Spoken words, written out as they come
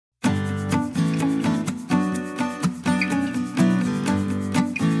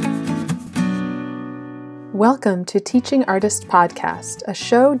Welcome to Teaching Artist Podcast, a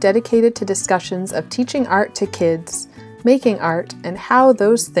show dedicated to discussions of teaching art to kids, making art, and how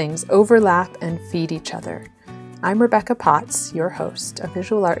those things overlap and feed each other. I'm Rebecca Potts, your host, a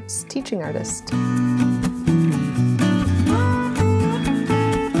visual arts teaching artist.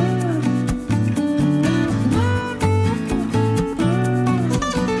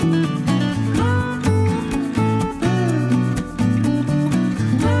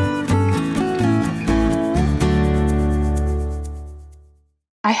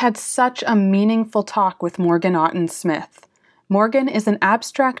 I had such a meaningful talk with Morgan Auten Smith. Morgan is an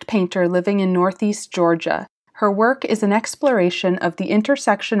abstract painter living in Northeast Georgia. Her work is an exploration of the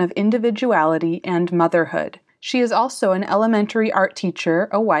intersection of individuality and motherhood. She is also an elementary art teacher,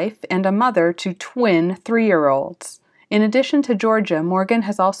 a wife, and a mother to twin 3-year-olds. In addition to Georgia, Morgan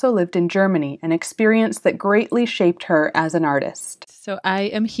has also lived in Germany, an experience that greatly shaped her as an artist. So I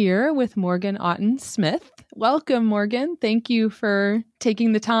am here with Morgan Auten Smith. Welcome, Morgan. Thank you for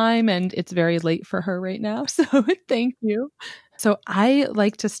taking the time, and it's very late for her right now, so thank you. So I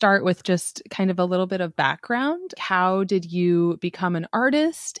like to start with just kind of a little bit of background. How did you become an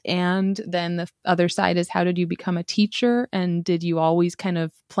artist? And then the other side is, how did you become a teacher? And did you always kind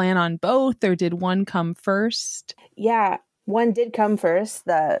of plan on both, or did one come first? Yeah, one did come first.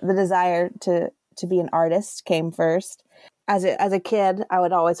 The desire to be an artist came first. As a kid, I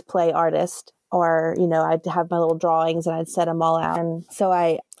would always play artist. Or, I'd have my little drawings and I'd set them all out. And so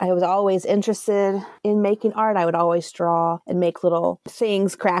I was always interested in making art. I would always draw and make little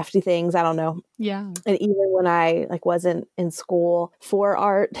things, crafty things. I don't know. Yeah. And even when I wasn't in school for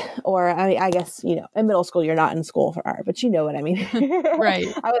art, or I guess, in middle school, you're not in school for art, but you know what I mean? Right.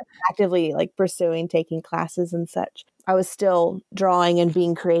 I was actively pursuing taking classes and such. I was still drawing and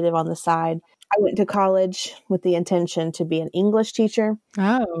being creative on the side. I went to college with the intention to be an English teacher.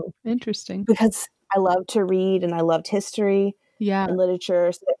 Oh, interesting. Because I loved to read and I loved history and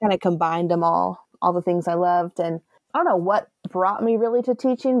literature. So it kind of combined them all the things I loved. And I don't know what brought me really to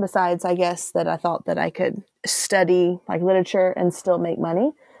teaching, besides, I guess, that I thought that I could study literature and still make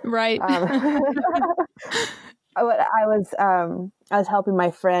money. Right. I was helping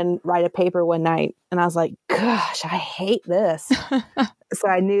my friend write a paper one night, and I was like, gosh, I hate this. So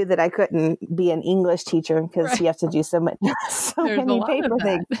I knew that I couldn't be an English teacher because you have to do so many paper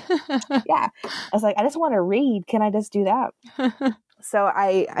things. Yeah. I was like, I just want to read. Can I just do that? So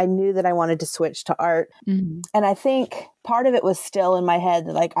I knew that I wanted to switch to art. Mm-hmm. And I think part of it was still in my head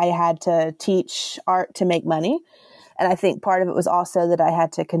that I had to teach art to make money. And I think part of it was also that I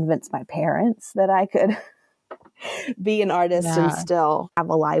had to convince my parents that I could be an artist and still have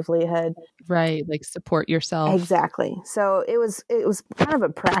a livelihood. Right. Support yourself. Exactly. So it was kind of a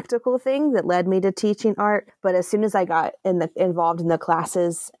practical thing that led me to teaching art. But as soon as I got involved in the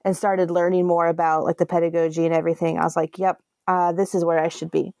classes and started learning more about the pedagogy and everything, I was like, yep, this is where I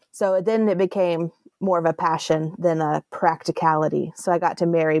should be. So then it became more of a passion than a practicality. So I got to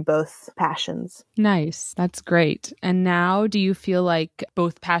marry both passions. Nice. That's great. And now do you feel like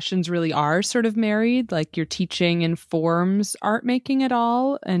both passions really are sort of married? Like your teaching informs art making at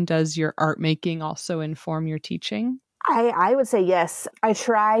all? And does your art making also inform your teaching? I would say yes. I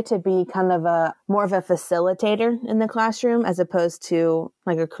try to be kind of more of a facilitator in the classroom as opposed to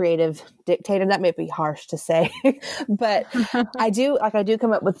a creative dictator. That may be harsh to say, but I do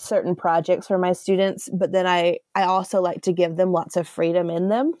come up with certain projects for my students, but then I also like to give them lots of freedom in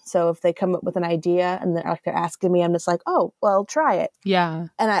them. So if they come up with an idea and they're asking me, I'm just like, oh, well, try it. Yeah.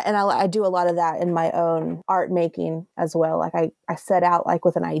 And I do a lot of that in my own art making as well. I set out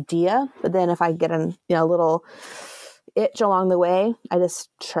with an idea, but then if I get a little itch along the way, I just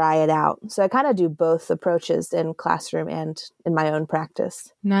try it out. So I kind of do both approaches in classroom and in my own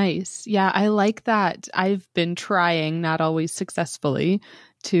practice. Nice. Yeah, I like that. I've been trying, not always successfully,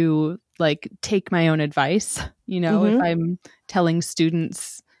 to take my own advice. Mm-hmm. If I'm telling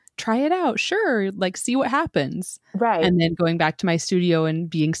students, try it out, sure, see what happens. Right. And then going back to my studio and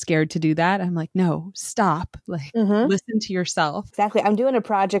being scared to do that, I'm like, no, stop. Listen to yourself. Exactly. I'm doing a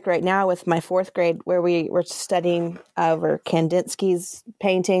project right now with my 4th grade where we're studying over Kandinsky's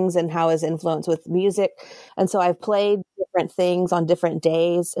paintings and how his influence with music. And so I've played different things on different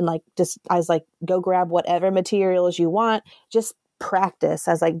days, and I was like, go grab whatever materials you want, just practice.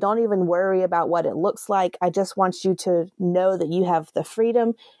 I was like, don't even worry about what it looks like. I just want you to know that you have the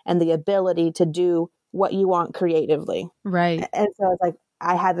freedom and the ability to do what you want creatively. Right. And so I was like,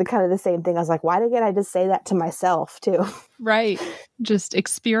 I had kind of the same thing. I was like, why didn't I just say that to myself too? Right. Just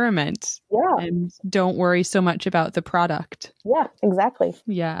experiment. Yeah. And don't worry so much about the product. Yeah, exactly.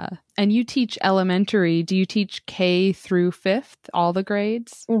 Yeah. And you teach elementary. Do you teach K through 5th, all the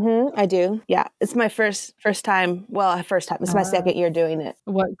grades? I do. Yeah. It's my first time. Well, first time. It's my second year doing it.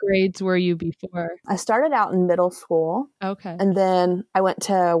 What grades were you before? I started out in middle school. Okay. And then I went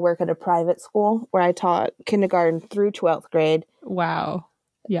to work at a private school where I taught kindergarten through 12th grade. Wow.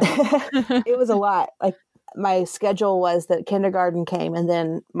 Yeah. It was a lot. Like, my schedule was that kindergarten came and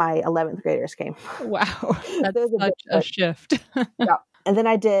then my 11th graders came. Wow. That's such a shift. Yeah. And then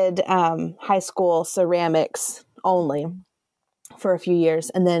I did high school ceramics only for a few years.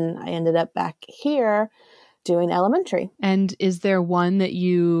 And then I ended up back here doing elementary. And is there one that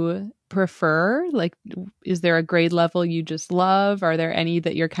you prefer? Like, is there a grade level you just love? Are there any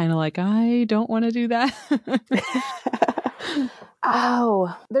that you're kind of like, I don't want to do that?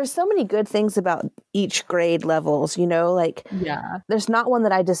 Oh, there's so many good things about each grade levels, like, yeah, there's not one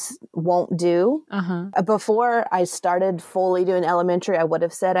that I just won't do. Before I started fully doing elementary, I would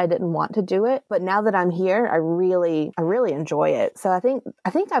have said I didn't want to do it. But now that I'm here, I really enjoy it. So I think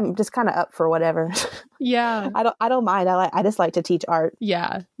I'm just kind of up for whatever. Yeah. I don't mind. I just like to teach art.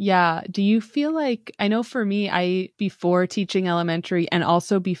 Yeah. Yeah. Do you feel like, I know for me, before teaching elementary and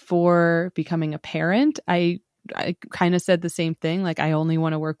also before becoming a parent, I kind of said the same thing. Like, I only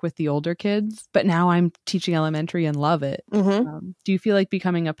want to work with the older kids, but now I'm teaching elementary and love it. Do you feel like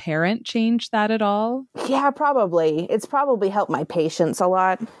becoming a parent changed that at all? Yeah, probably. It's probably helped my patience a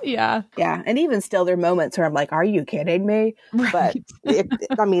lot. Yeah. Yeah. And even still, there are moments where I'm like, are you kidding me? Right. But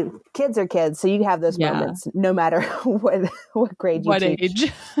I mean, kids are kids. So you have those moments no matter what grade you teach.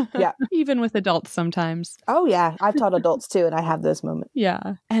 Age. Yeah. Even with adults sometimes. Oh, yeah. I've taught adults too, and I have those moments.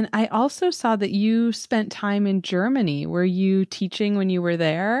 Yeah. And I also saw that you spent time in Germany. Were you teaching when you were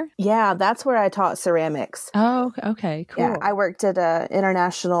there? Yeah, that's where I taught ceramics. Oh, okay, cool. Yeah, I worked at an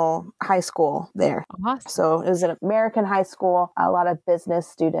international high school there. Awesome. So it was an American high school, a lot of business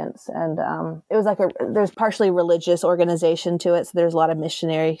students. And it was like there's partially religious organization to it. So there's a lot of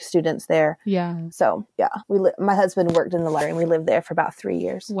missionary students there. Yeah. So yeah, my husband worked in the library and we lived there for about 3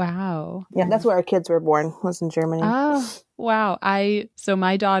 years. Wow. Yeah, that's where our kids were born, was in Germany. Oh, wow. So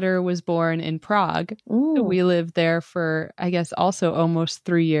my daughter was born in Prague. Ooh. We lived there for, I guess, also almost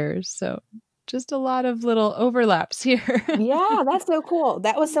 3 years. So just a lot of little overlaps here. Yeah, that's so cool.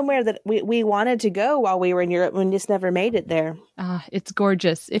 That was somewhere that we wanted to go while we were in Europe. We just never made it there. It's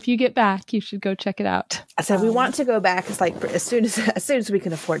gorgeous. If you get back, you should go check it out. I said we want to go back. It's like as soon as we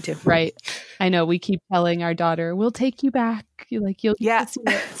can afford to. Right. I know. We keep telling our daughter, "We'll take you back. You'll see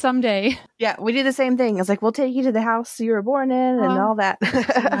it someday." Yeah, we do the same thing. It's like we'll take you to the house you were born in and all that.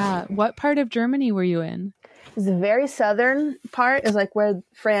 Yeah. What part of Germany were you in? It's the very southern part is like where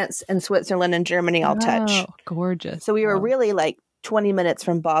France and Switzerland and Germany all touch. Oh, gorgeous. So we were really like 20 minutes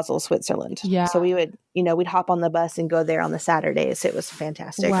from Basel, Switzerland. Yeah. So we would, we'd hop on the bus and go there on the Saturdays. It was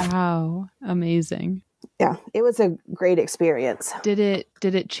fantastic. Wow. Amazing. Yeah. It was a great experience. Did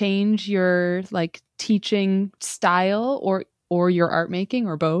it change your like teaching style or your art making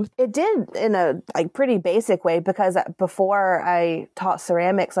or both? It did in a like pretty basic way, because before I taught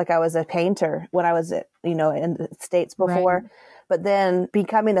ceramics, like I was a painter when I was in the States before. Right. But then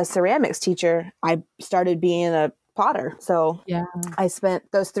becoming a ceramics teacher, I started being a potter. So yeah, I spent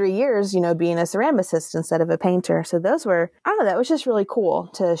those 3 years, being a ceramicist instead of a painter. So those were, I don't know, that was just really cool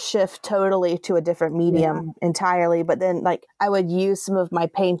to shift totally to a different medium entirely. But then like I would use some of my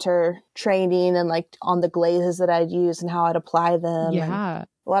painter training and like on the glazes that I'd use and how I'd apply them. Yeah.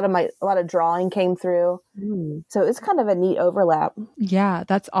 A lot of drawing came through. So it's kind of a neat overlap. Yeah,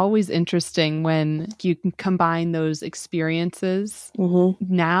 that's always interesting when you can combine those experiences.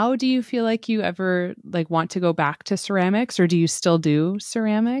 Now, do you feel like you ever like want to go back to ceramics, or do you still do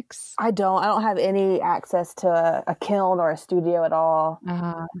ceramics? I don't have any access to a kiln or a studio at all.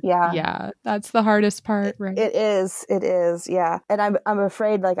 Yeah, that's the hardest part, right? It is. Yeah. And I'm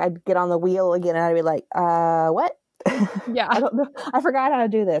afraid like I'd get on the wheel again and I'd be like, what? Yeah. I don't know. I forgot how to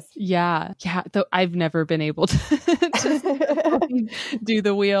do this. Yeah. Though I've never been able to do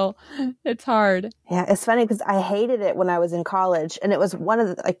the wheel. It's hard. Yeah. It's funny because I hated it when I was in college, and it was one of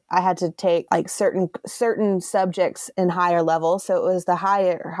the, like, I had to take like certain subjects in higher level. So it was the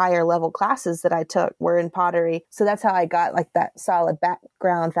higher level classes that I took were in pottery. So that's how I got like that solid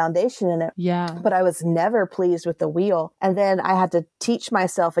background foundation in it. Yeah. But I was never pleased with the wheel. And then I had to teach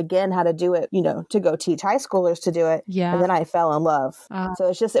myself again how to do it, to go teach high schoolers to do it. Yeah. And then I fell in love.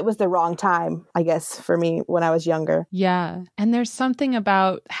 So it was the wrong time, I guess, for me when I was younger. Yeah. And there's something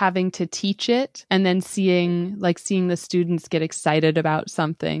about having to teach it and then seeing the students get excited about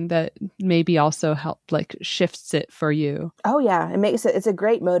something that maybe also shifts it for you. Oh yeah. It's a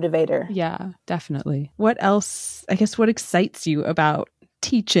great motivator. Yeah, definitely. What else, I guess, what excites you about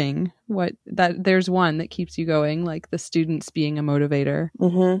teaching? There's one that keeps you going, like the students being a motivator.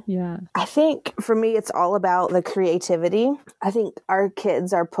 Mm-hmm. Yeah. I think for me, it's all about the creativity. I think our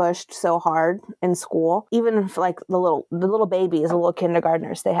kids are pushed so hard in school, even for like the little babies, the little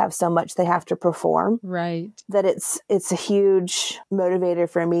kindergartners, they have so much they have to perform. Right. That it's a huge motivator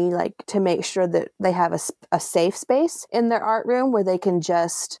for me, like to make sure that they have a safe space in their art room where they can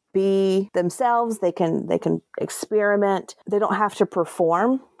just be themselves. They can experiment. They don't have to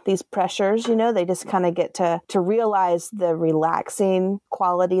perform these pressures, they just kind of get to realize the relaxing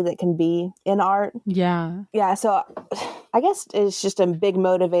quality that can be in art. Yeah. Yeah. So I guess it's just a big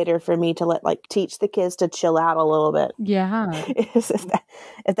motivator for me to teach the kids to chill out a little bit. Yeah.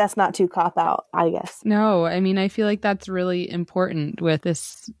 If that's not too cop out, I guess. No, I mean, I feel like that's really important with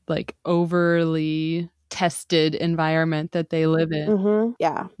this overly tested environment that they live in. Mm-hmm.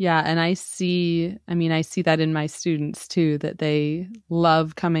 Yeah. Yeah. And I see that in my students too, that they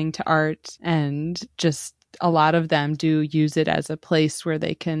love coming to art, and just a lot of them do use it as a place where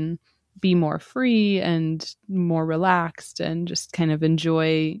they can be more free and more relaxed and just kind of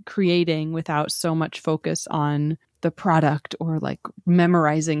enjoy creating without so much focus on the product or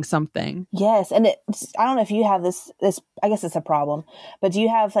memorizing something. Yes. And I don't know if you have this, I guess it's a problem, but do you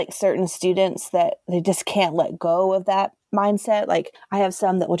have certain students that they just can't let go of that mindset? I have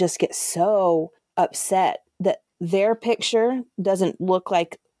some that will just get so upset that their picture doesn't look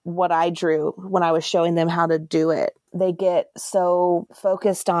like what I drew when I was showing them how to do it. They get so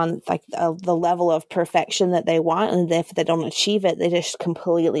focused on the level of perfection that they want. And if they don't achieve it, they just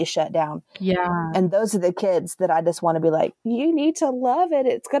completely shut down. Yeah. And those are the kids that I just want to be like, you need to love it.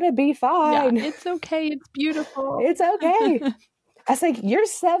 It's going to be fine. Yeah, it's okay. It's beautiful. It's okay. I was like, you're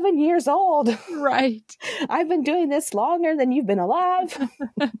 7 years old. Right. I've been doing this longer than you've been alive.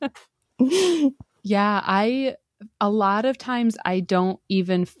 Yeah. A lot of times I don't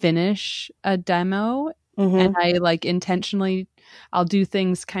even finish a demo. Mm-hmm. And I intentionally, I'll do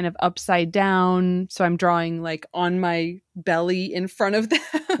things kind of upside down. So I'm drawing on my belly in front of them.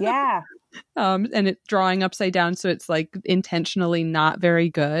 Yeah. And it's drawing upside down. So it's intentionally not very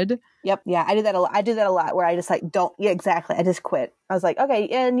good. Yep. Yeah. I do that a lot where I just don't. Yeah, exactly. I just quit. I was like, okay,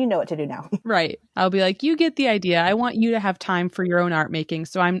 and you know what to do now. Right. I'll be like, you get the idea. I want you to have time for your own art making.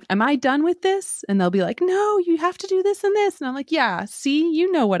 So am I done with this? And they'll be like, no, you have to do this and this. And I'm like, yeah, see, you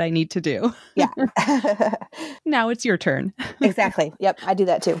know what I need to do. Yeah. Now it's your turn. Exactly. Yep. I do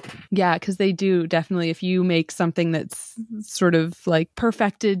that too. Yeah. Cause they do definitely, if you make something that's sort of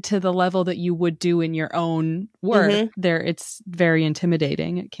perfected to the level that you would do in your own work, mm-hmm. It's very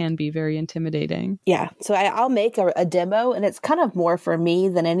intimidating. It can be very intimidating. Yeah. So I'll make a demo, and it's kind of more for me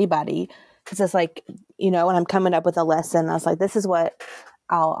than anybody. Because it's when I'm coming up with a lesson, I was like, this is what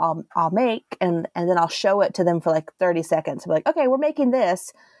I'll make, and then I'll show it to them for 30 seconds. I'm like, okay, we're making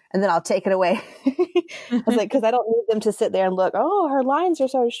this. And then I'll take it away. I was like, because I don't need them to sit there and look, oh, her lines are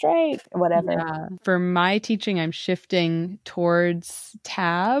so straight, whatever. Yeah. For my teaching, I'm shifting towards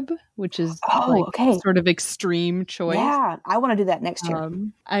tab, which is sort of extreme choice. Yeah, I want to do that next year.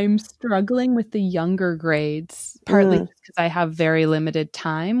 I'm struggling with the younger grades, partly because I have very limited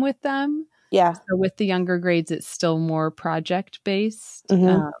time with them. Yeah. So with the younger grades, it's still more project-based,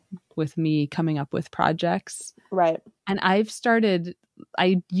 with me coming up with projects. Right. And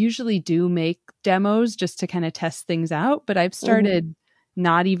I usually do make demos just to kind of test things out, but I've started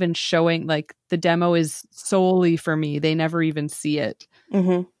not even showing, the demo is solely for me. They never even see it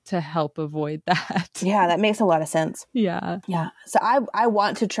to help avoid that. Yeah, that makes a lot of sense. Yeah. Yeah. So I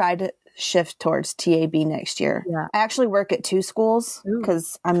want to try to shift towards TAB next year. Yeah. I actually work at 2 schools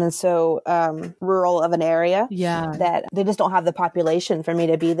because I'm in so rural of an area that they just don't have the population for me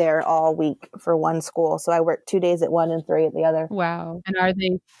to be there all week for one school. So I work 2 days at one and 3 at the other. Wow. And are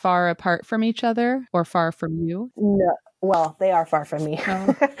they far apart from each other or far from you? No. Well, they are far from me.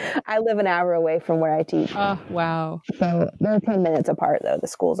 Oh. I live an hour away from where I teach. Oh, wow. So they're 10 minutes apart, though, the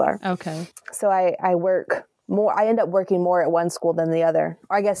schools are. Okay. So I work I end up working more at one school than the other.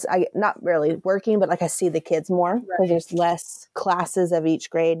 Or I guess not really working, but like I see the kids more because there's less classes of each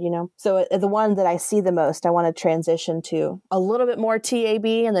grade, So the one that I see the most, I want to transition to a little bit more TAB,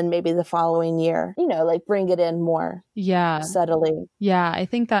 and then maybe the following year, like bring it in more. Yeah. Subtly. Yeah. I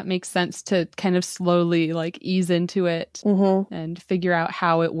think that makes sense to kind of slowly like ease into it and figure out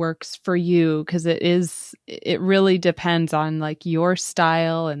how it works for you. Cause it really depends on like your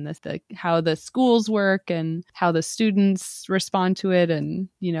style and how the schools work and how the students respond to it and,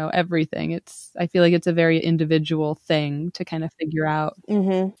 everything. I feel like it's a very individual thing to kind of figure out.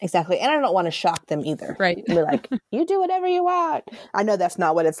 Exactly. And I don't want to shock them either. Right. Be like, you do whatever you want. I know that's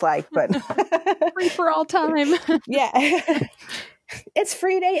not what it's like, but free for all time. Yeah. It's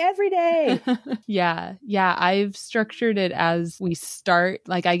free day every day. Yeah. I've structured it as we start,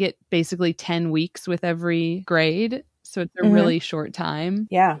 like I get basically 10 weeks with every grade. So it's a really short time.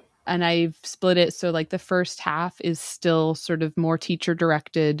 Yeah. And I've split it so like the first half is still sort of more teacher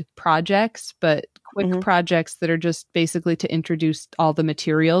directed projects, but quick projects that are just basically to introduce all the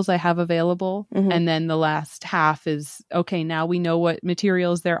materials I have available. And then the last half is, okay, now we know what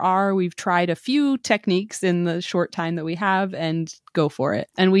materials there are. We've tried a few techniques in the short time that we have and go for it.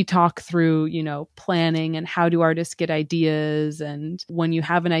 And we talk through, planning and how do artists get ideas? And when you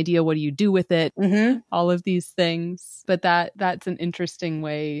have an idea, what do you do with it? All of these things. But that's an interesting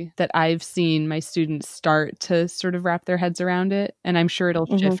way that I've seen my students start to sort of wrap their heads around it. And I'm sure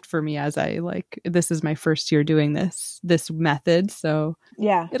it'll shift for me as I this is my first year doing this method. So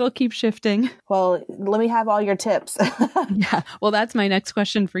yeah, it'll keep shifting. Well, let me have all your tips. Yeah. Well, that's my next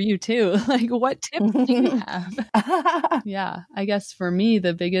question for you too. Like what tips do you have? Yeah. I guess for me,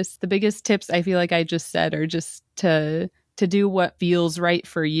 the biggest tips I feel like I just said are just to do what feels right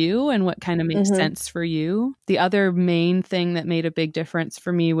for you and what kind of makes sense for you. The other main thing that made a big difference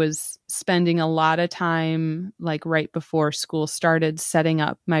for me was spending a lot of time, like right before school started, setting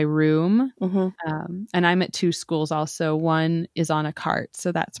up my room. And I'm at 2 schools also. One is on a cart,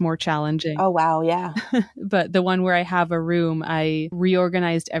 so that's more challenging. Oh, wow. Yeah. But the one where I have a room, I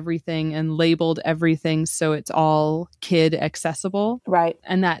reorganized everything and labeled everything so it's all kid accessible. Right.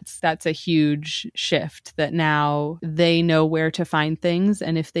 And that's a huge shift that now they know where to find things.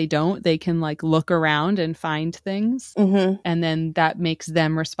 And if they don't, they can like look around and find things. And then that makes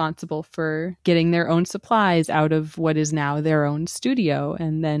them responsible for getting their own supplies out of what is now their own studio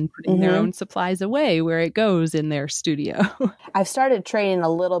and then putting their own supplies away where it goes in their studio. I've started training a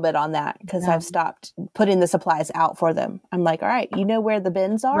little bit on that because I've stopped putting the supplies out for them. I'm like, all right, you know where the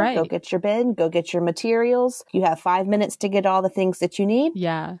bins are? Right. Go get your bin, go get your materials. You have 5 minutes to get all the things that you need.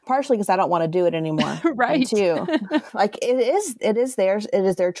 Yeah. Partially because I don't want to do it anymore. Right. And too. Like it is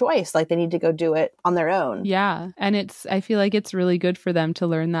their choice. Like they need to go do it on their own. Yeah. And I feel like it's really good for them to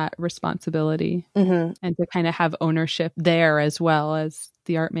learn that responsibility and to kind of have ownership there as well as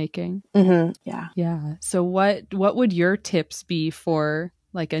the art making. Yeah. Yeah. So what would your tips be for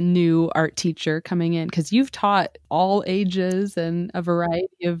like a new art teacher coming in? Because you've taught all ages and a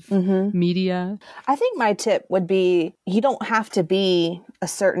variety of media. I think my tip would be you don't have to be a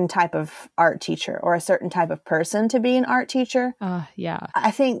certain type of art teacher or a certain type of person to be an art teacher. Yeah.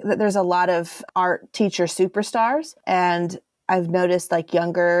 I think that there's a lot of art teacher superstars, and I've noticed like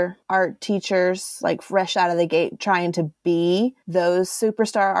younger art teachers, like fresh out of the gate, trying to be those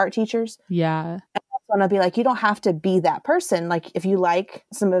superstar art teachers. Yeah. And I'll be like, you don't have to be that person. Like if you like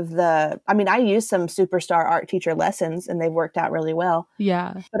some of I use some superstar art teacher lessons and they've worked out really well.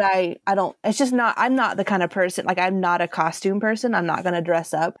 Yeah. But I don't, it's just not, I'm not the kind of person, like I'm not a costume person. I'm not going to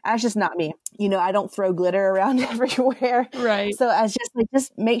dress up. That's just not me. I don't throw glitter around everywhere. Right. So I was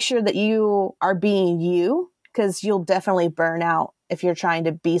just make sure that you are being you, because you'll definitely burn out if you're trying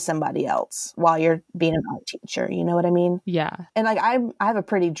to be somebody else while you're being an art teacher. You know what I mean? Yeah. And like, I have a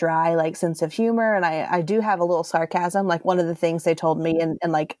pretty dry, like sense of humor, and I do have a little sarcasm. Like one of the things they told me in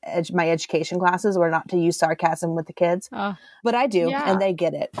like my education classes were not to use sarcasm with the kids, but I do. Yeah. And they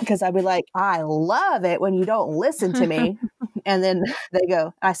get it because I'd be like, I love it when you don't listen to me. And then they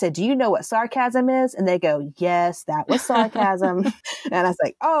go, I said, do you know what sarcasm is? And they go, yes, that was sarcasm. And I was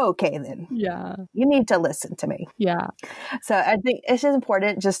like, oh, okay, then. Yeah. You need to listen to me. Yeah. So I think it's just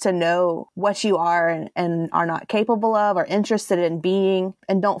important just to know what you are and are not capable of or interested in being,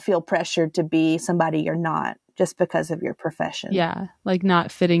 and don't feel pressured to be somebody you're not just because of your profession. Yeah. Like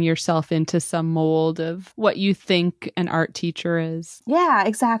not fitting yourself into some mold of what you think an art teacher is. Yeah,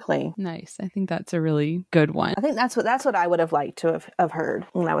 exactly. Nice. I think that's a really good one. I think that's what I would have liked to have heard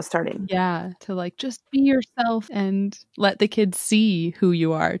when I was starting. Yeah. To like just be yourself and let the kids see who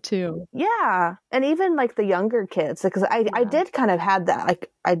you are too. Yeah. And even like the younger kids, because I did kind of had that, like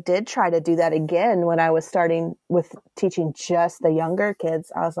I did try to do that again when I was starting with teaching just the younger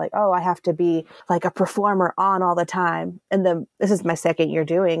kids. I was like, oh, I have to be like a performer on all the time. And then this is my second year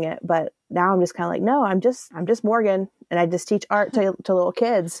doing it, but now I'm just kind of like, no, I'm just Morgan, and I just teach art to little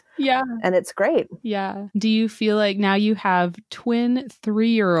kids. Yeah. And it's great. Yeah. Do you feel like now you have twin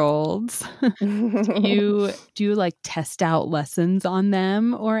 3-year-olds? Do you like test out lessons on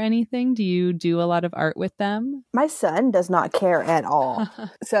them or anything? Do you do a lot of art with them? My son does not care at all.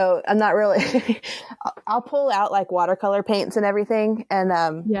 So I'm not really, I'll pull out like watercolor paints and everything. And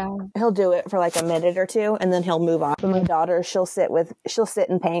he'll do it for like a minute or two and then he'll move on. But my daughter, she'll sit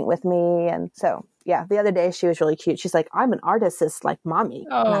and paint with me. And so, yeah, the other day she was really cute. She's like, I'm an artist, like mommy.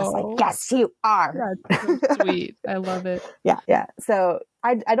 Oh. And I was like, yes, you are. That's so sweet. I love it. Yeah. So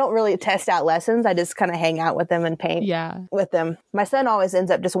I don't really test out lessons. I just kind of hang out with them and paint with them. My son always ends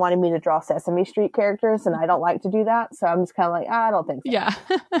up just wanting me to draw Sesame Street characters, and I don't like to do that. So I'm just kind of like, I don't think so. Yeah.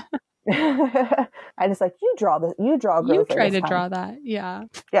 I just like, you draw Grover. You try to draw that. Yeah.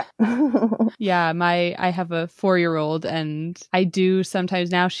 Yeah. Yeah. I have a 4-year-old, and I do sometimes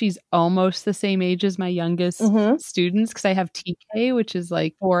now. She's almost the same age as my youngest students, because I have TK, which is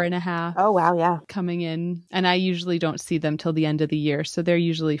like 4.5. Oh, wow. Yeah. Coming in. And I usually don't see them till the end of the year. So they're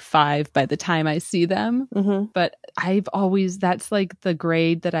usually 5 by the time I see them. But that's like the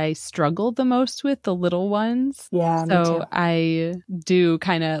grade that I struggle the most with, the little ones. Yeah. So I do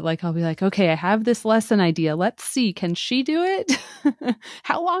kind of like, I'll be like, okay, I have this lesson idea. Let's see. Can she do it?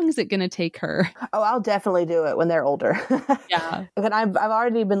 How long is it going to take her? Oh, I'll definitely do it when they're older. Yeah. And I've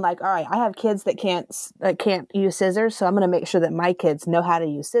already been like, all right, I have kids that can't use scissors. So I'm going to make sure that my kids know how to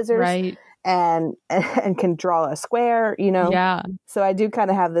use scissors. Right. And can draw a square, Yeah. So I do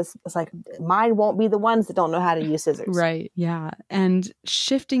kind of have this, it's like, mine won't be the ones that don't know how to use scissors. Right. Yeah. And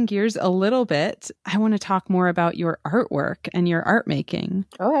shifting gears a little bit, I want to talk more about your artwork and your art making.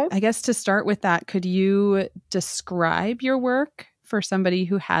 Okay. I guess to start with that, could you describe your work for somebody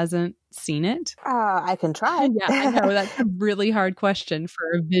who hasn't seen it? I can try. Yeah, I know. That's a really hard question for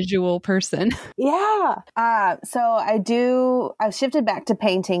a visual person. Yeah. So I've shifted back to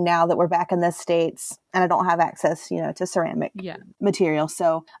painting now that we're back in the States and I don't have access, to ceramic material.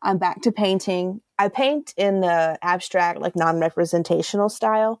 So I'm back to painting. I paint in the abstract, like non-representational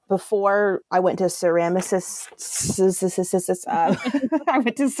style. Before I went to ceramics,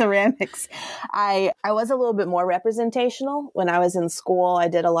 I was a little bit more representational. When I was in school, I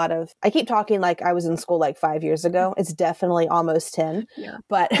did a lot of, I keep talking like I was in school like 5 years ago. It's definitely almost 10,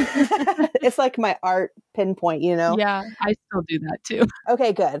 but it's like my art pinpoint, Yeah, I still do that too.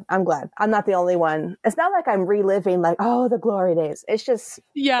 Okay, good. I'm glad. I'm not the only one. It's not like I'm reliving like, oh, the glory days. It's just,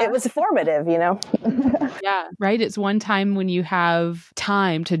 it was formative, Yeah, right. It's one time when you have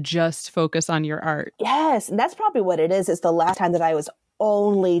time to just focus on your art. Yes. And that's probably what it is. It's the last time that I was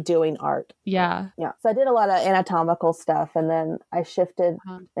only doing art. Yeah. So I did a lot of anatomical stuff, and then I shifted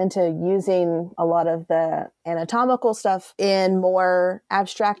into using a lot of the anatomical stuff in more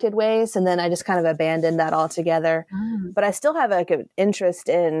abstracted ways. And then I just kind of abandoned that altogether. But I still have like an interest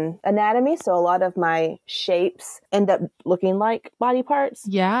in anatomy. So a lot of my shapes end up looking like body parts.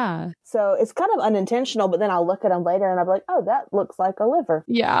 Yeah. So it's kind of unintentional, but then I'll look at them later and I'll be like, oh, that looks like a liver.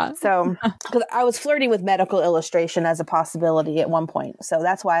 Yeah. So, because I was flirting with medical illustration as a possibility at one point. So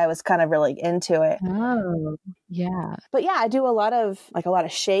that's why I was kind of really into it. Oh, yeah. But yeah, I do a lot of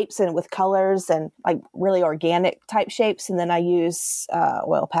shapes and with colors and like really organic type shapes. And then I use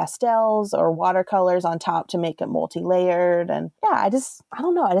oil pastels or watercolors on top to make it multi-layered. And yeah, I just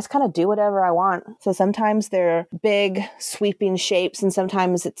kind of do whatever I want. So sometimes they're big sweeping shapes and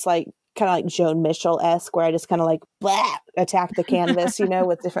sometimes it's like kind of like Joan Mitchell-esque where I just kind of like attack the canvas,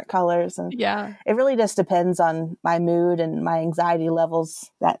 with different colors. And it really just depends on my mood and my anxiety levels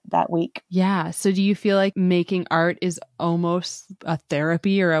that week. Yeah. So do you feel like making art is almost a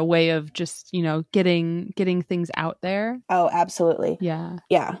therapy or a way of just, getting things out there? Oh, absolutely. Yeah.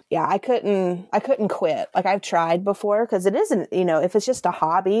 Yeah. Yeah. I couldn't quit. Like I've tried before because it isn't, if it's just a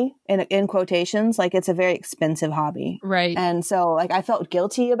hobby in quotations, like it's a very expensive hobby. Right. And so like I felt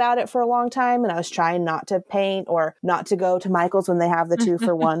guilty about it for a long time and I was trying not to paint or not to go to Michael's when they have the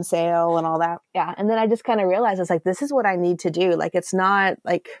 2-for-1 sale and all that. Yeah. And then I just kind of realized it's like, this is what I need to do. Like, it's not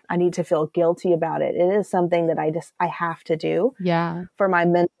like I need to feel guilty about it. It is something that I have to do for my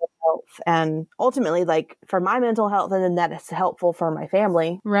mental health and ultimately like for my mental health. And then that is helpful for my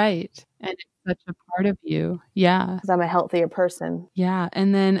family. Right. And it's such a part of you. Yeah. Because I'm a healthier person. Yeah.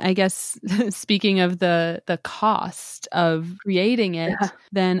 And then I guess speaking of the cost of creating it,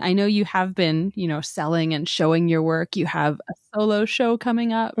 then I know you have been, selling and showing your work. You have a solo show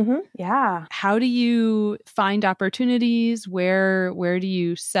coming up. Yeah. How do you find opportunities? Where do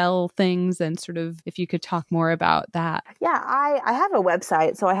you sell things? And sort of, if you could talk more about that. Yeah, I have a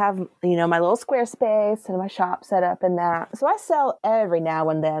website. So I have, my little Squarespace and my shop set up in that. So I sell every now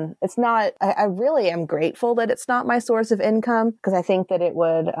and then. It's not, I really am grateful that it's not my source of income, because I think that it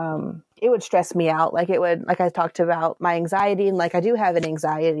would stress me out. Like I talked about my anxiety, and like I do have an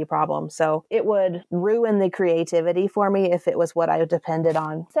anxiety problem. So it would ruin the creativity for me if it was what I depended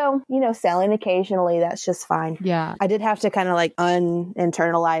on. So, selling occasionally, that's just fine. Yeah. I did have to kind of like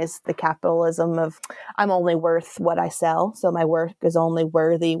internalize the capitalism of I'm only worth what I sell. So my work is only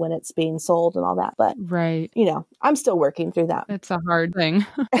worthy when it's being sold and all that. But, right. I'm still working through that. It's a hard thing.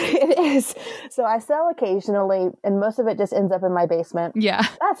 It is. So I sell occasionally, and most of it just ends up in my basement. Yeah.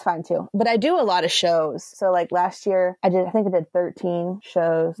 That's fine too. But I do a lot of shows. So like last year, I think I did 13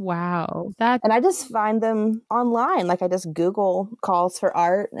 shows. Wow. And I just find them online. Like I just Google calls for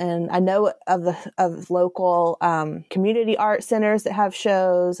art, and I know of local community art centers that have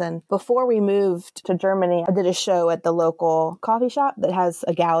shows. And before we moved to Germany, I did a show at the local coffee shop that has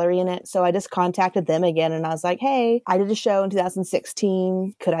a gallery in it. So I just contacted them again, and I was like, hey, I did a show in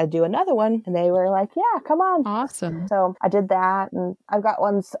 2016. Could I do another one? And they were like, yeah, come on. Awesome. So I did that, and I've got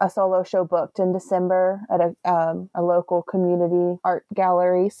a solo show booked in December at a local community art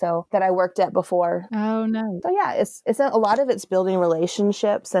gallery, so that I worked at before. Oh, nice. So yeah, it's a lot of it's building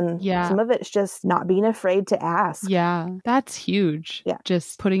relationships, and some of it's just not being afraid to ask. Yeah, that's huge. Yeah,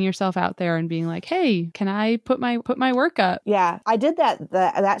 just putting yourself out there and being like, hey, can I put my work up? Yeah, I did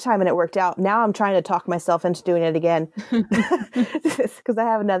that time, and it worked out. Now I'm trying to talk myself into doing it again, because I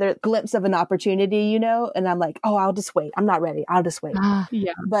have another glimpse of an opportunity, and I'm like, oh, I'll just wait. I'm not ready. I'll just wait.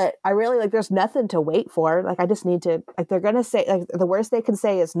 Yeah. But I really there's nothing to wait for. Like I just need to, they're going to say, like the worst they can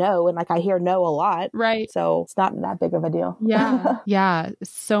say is no. And like I hear no a lot. Right. So it's not that big of a deal. Yeah. Yeah.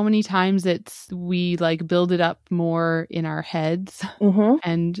 So many times we like build it up more in our heads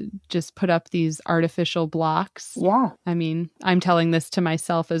and just put up these artificial blocks. Yeah. I mean, I'm telling this to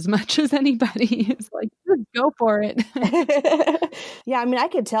myself as much as anybody. It's like, just go for it. Yeah. I mean, I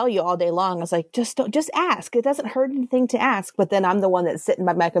could tell you all day long. I was like, just ask. It doesn't hurt anything to ask. But then I'm the one that's sitting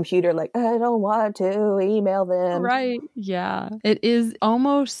by my computer like, I don't want to email them. Right. Yeah. It is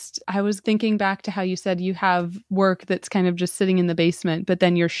almost, I was thinking back to how you said you have work that's kind of just sitting in the basement, but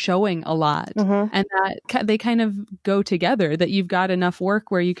then you're showing a lot. And that they kind of go together, that you've got enough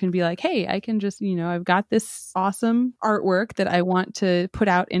work where you can be like, hey, I can just, I've got this awesome artwork that I want to put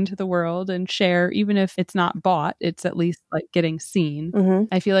out into the world and share, even if it's not bought, it's at least like getting seen.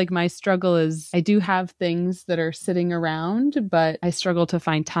 I feel like my struggle is I do have things that are sitting around, but I struggle to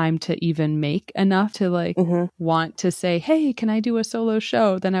find time to even make enough to like want to say, hey, can I do a solo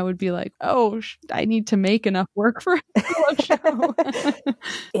show? Then I would be like, oh, I need to make enough work for a solo show.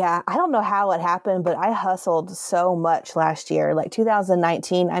 Yeah. I don't know how it happened, but I hustled so much last year. Like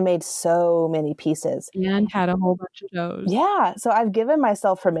 2019, I made so many pieces. And had a whole bunch of shows. Yeah. So I've given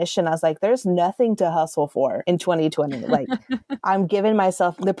myself permission. I was like, there's nothing to hustle for in 2020. Like I'm giving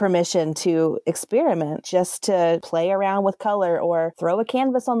myself the permission to experiment, just to play around with color or throw a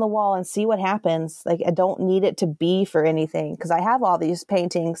canvas on the wall and see what happens. Like I don't need it to be for anything, because I have all these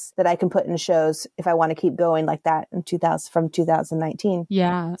paintings that I can put in shows if I want to keep going like that from 2019.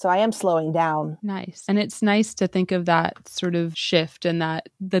 Yeah. So I am slowing down. Nice. And it's nice to think of that sort of shift, and that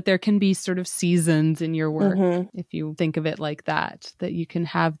there can be sort of seasons in your work. If you think of it like that you can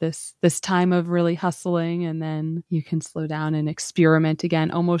have this time of really hustling, and then you can slow down and experiment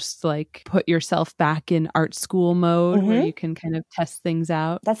again, almost like put yourself back in art school mode where you can kind of test things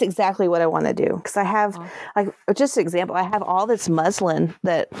out. That's exactly what I want to do. Because I have, like, just an example, I have all this muslin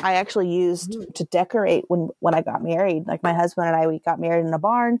that I actually used to decorate when I got married. Like my husband and I, we got married in a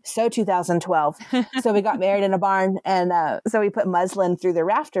barn. So 2012. So we got married in a barn, and so we put muslin through the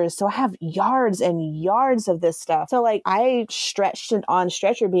rafters. So I have yards and yards of this stuff. So like I stretched it on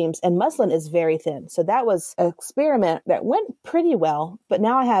stretcher beams, and muslin is very thin. So that was an experiment that went pretty well. But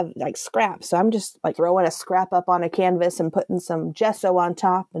now I have like scraps. So I'm just like throwing a scrap up on a canvas and putting some gesso on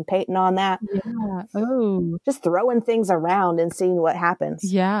top and painting on that. Yeah. Oh. Just throwing things around and seeing what happens.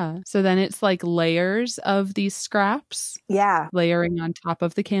 Yeah. So then it's like layers of these scraps. Yeah. Layering on top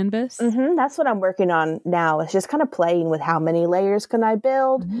of the canvas. That's what I'm working on now. It's just kind of playing with how many layers can I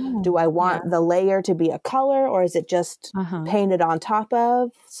build? Do I want the layer to be a color, or is it just painted on top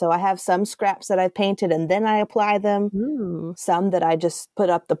of? So I have some scraps that I've painted and then I apply them. Some that I just put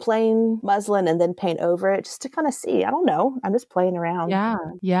up the plain muslin and then paint over it, just to kind of see. I don't know. I'm just playing around. Yeah.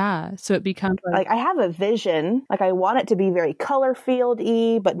 Yeah. So it becomes like I have a vision. Like I want it to be very color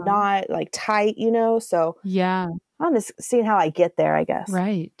field-y, but not like tight, So yeah. I'm just seeing how I get there, I guess.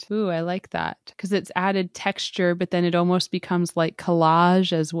 Right. Ooh, I like that. Because it's added texture, but then it almost becomes like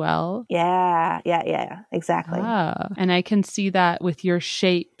collage as well. Yeah. Exactly. Ah, and I can see that with your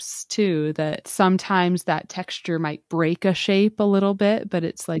shapes too, that sometimes that texture might break a shape a little bit, but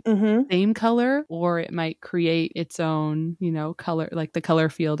it's like same color, or it might create its own, color, like the color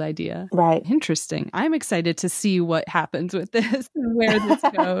field idea. Right. Interesting. I'm excited to see what happens with this and where this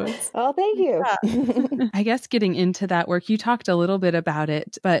goes. Oh, thank you. Yeah. I guess getting into that work, you talked a little bit about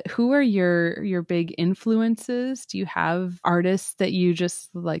it, but who are your big influences? Do you have artists that you just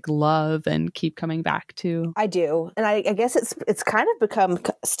like love and keep coming back to? I do. And I guess it's kind of become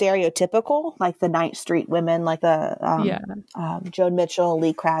stereotypical, like the Ninth Street women, like the Joan Mitchell,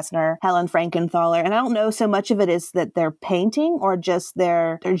 Lee Krasner, Helen Frankenthaler. And I don't know so much of it is that they're painting or just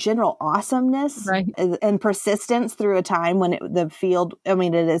their general awesomeness and persistence through a time when the field, I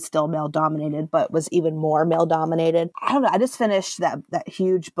mean, it is still male dominated, but was even more male dominated. I don't know. I just finished that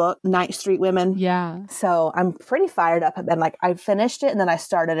huge book, Ninth Street Women. Yeah. So I'm pretty fired up. And like I finished it and then I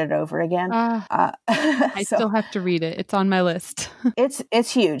started it over again. I still have to read it. It's on my list.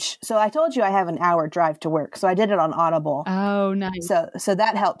 It's huge. So I told you I have an hour drive to work. So I did it on Audible. Oh, nice. So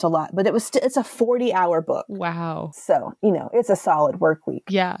that helped a lot. But it's a 40-hour book. Wow. So, it's a solid work week.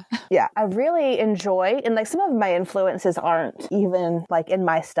 Yeah. Yeah. I really enjoy, and like some of my influences aren't even like in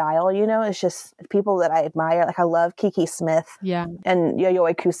my style, it's just people that I admire. Like I love Kiki Smith. Yeah. And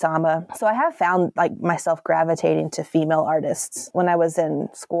Yayoi Kusama. So I have found like myself gravitating to female artists. When I was in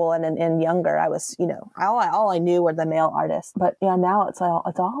school and younger, I was, all I knew were the male artists. But yeah, now it's all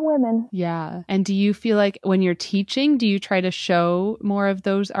women. Yeah. And do you feel like when you're teaching, do you try to show more of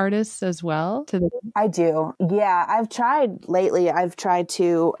those artists as well? I do. Yeah. I've tried lately. I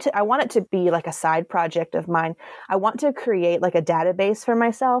want it to be like a side project of mine. I want to create like a database for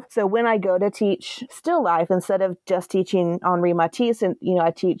myself. So when I go to teach still life, instead of just teaching Henri Matisse, and,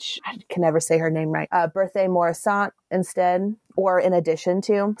 I can never say her name right, Berthe Morisot instead, or in addition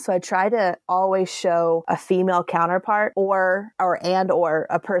to. So I try to always show a female counterpart or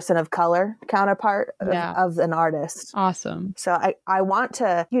a person of color counterpart of an artist. Awesome. So I want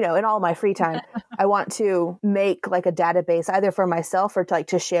to, in all my free time, I want to make like a database either for myself or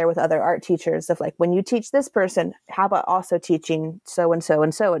to share with other art teachers of like, when you teach this person, how about also teaching so-and-so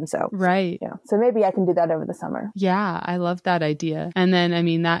and so-and-so? Right. Yeah. So maybe I can do that over the summer. Yeah. I love that idea. And then, I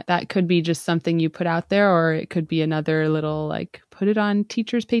mean, that could be just something you put out there, or it could be another little like, put it on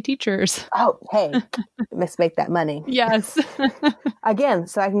Teachers Pay Teachers. Oh, hey, let's make that money. Yes. Again,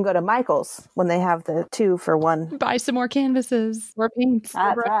 so I can go to Michael's when they have the 2 for 1. Buy some more canvases or paints.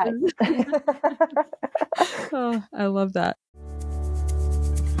 That's right. Oh, I love that.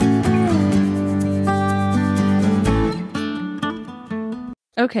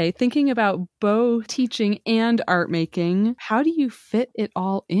 Okay, thinking about bow teaching and art making, how do you fit it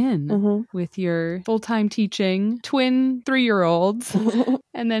all in with your full-time teaching, twin 3-year-olds,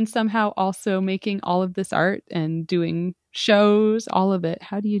 and then somehow also making all of this art and doing shows, all of it?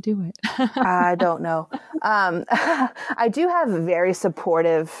 How do you do it? I don't know. I do have a very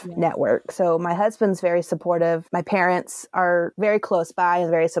supportive network. So my husband's very supportive. My parents are very close by and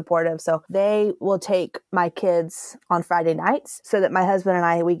very supportive. So they will take my kids on Friday nights so that my husband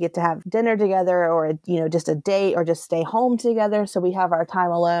and we get to have dinner together, or, just a date, or just stay home together. So we have our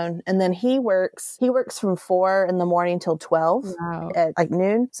time alone. And then he works from 4 a.m. till 12 at like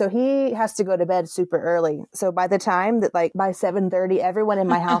noon. So he has to go to bed super early. So by the time that like by 7:30, everyone in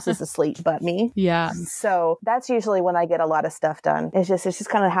my house is asleep but me. Yeah. So that's usually when I get a lot of stuff done. It's just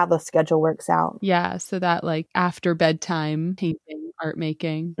kind of how the schedule works out. Yeah. So that like after bedtime painting, art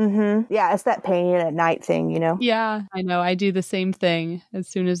making. Yeah. It's that painting at night thing, Yeah, I know. I do the same thing as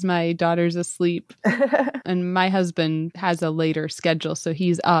soon as my daughter's asleep. And my husband has a later schedule, so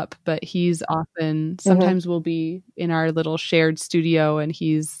he's up, but he's often, sometimes we'll be in our little shared studio and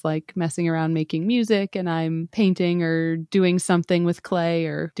he's like messing around making music and I'm painting or doing something with clay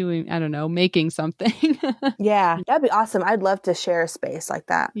or doing, I don't know, making something. Yeah, that'd be awesome. I'd love to share a space like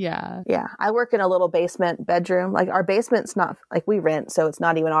that. Yeah. Yeah. I work in a little basement bedroom. Like our basement's not, like we rent, so it's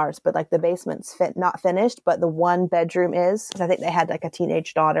not even ours, but like the basement's not finished, but the one bedroom is. I think they had like a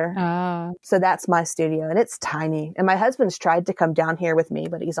teenage daughter. So that's my studio and it's tiny. And my husband's tried to come down here with me,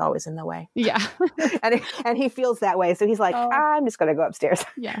 but he's always in the way. Yeah. and he feels that way. So he's like, I'm just going to go upstairs.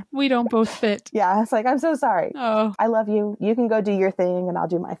 Yeah. We don't both fit. Yeah. It's like, I'm so sorry. Oh, I love you. You can go do your thing and I'll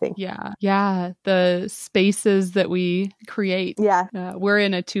do my thing. Yeah. Yeah. The spaces that we create. Yeah. We're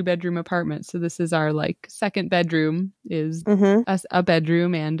in a 2-bedroom apartment. So this is our like second bedroom is a has a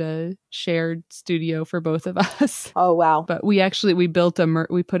bedroom and a shared studio for both of us. Oh, wow. But we built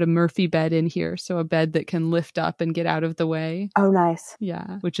we put a Murphy bed in here. So a bed that can lift up and get out of the way. Oh, nice.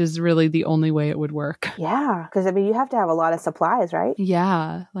 Yeah. Which is really the only way it would work. Yeah. Because I mean, you have to have a lot of supplies, right?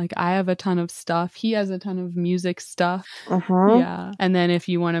 Yeah. Like I have a ton of stuff. He has a ton of music stuff. Mm-hmm. Yeah. And then if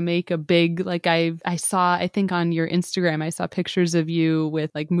you want to make a big, like I saw, I think on your Instagram, I saw pictures of you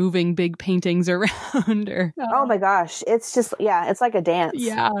with like moving big paintings around or. Oh my gosh. It's just, yeah, it's like a dance.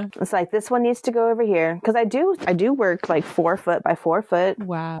 Yeah. It's like this one needs to go over here. Because I do work like 4 foot by 4 foot.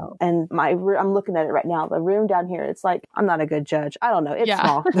 Wow. And I'm looking at it right now. The room down here, it's like, I'm not a good judge. I don't know. It's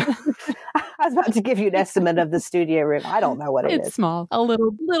small. I was about to give you an estimate of the studio room. I don't know what it is. It's small. A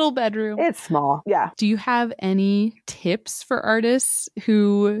little bedroom. It's small. Yeah. Do you have any tips for artists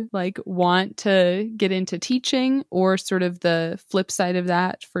who like want to get into teaching, or sort of the flip side of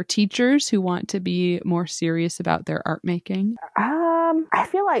that for teachers who want to be more serious about their art making? I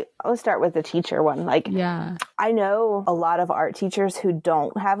feel like I'll start with the teacher one. Like, yeah, I know a lot of art teachers who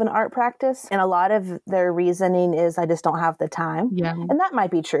don't have an art practice, and a lot of their reasoning is I just don't have the time. Yeah. And that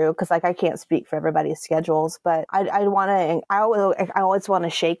might be true because like I can't speak for everybody's schedules, but I always want to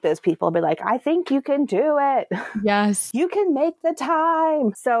shake those people and be like, I think you can do it. Yes. You can make the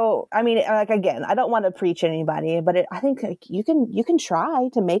time. So, I mean, like, again, I don't want to preach anybody, but I think like you can try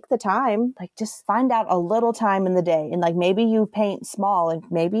to make the time. Like just find out a little time in the day, and like maybe you paint small, and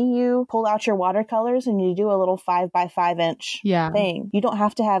maybe you pull out your watercolors and you do a little 5 by 5 inch thing. You don't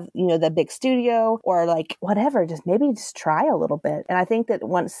have to have, the big studio or like whatever, maybe just try a little bit. And I think that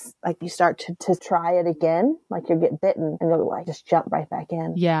once like you start to try it again, like you'll get bitten and you'll like just jump right back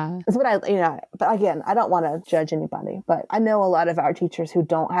in. Yeah. That's what but again, I don't want to judge anybody, but I know a lot of art teachers who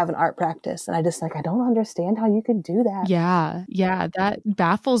don't have an art practice. And I just like, I don't understand how you can do that. Yeah. Yeah. That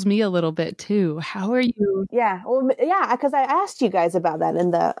baffles me a little bit too. How are you? Yeah. Well, yeah. Cause I asked you guys about that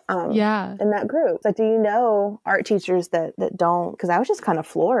in the, in that group. Like, do you know art teachers that don't? Cause I was just kind of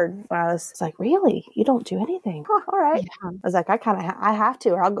floored when I was like, really? You don't do anything? Huh, all right. Yeah. I was like, I have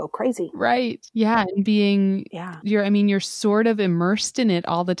to, or I'll go crazy. Right. Yeah. And you're sort of immersed in it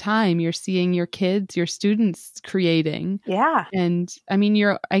all the time. You're seeing your kids, your students creating. Yeah. And I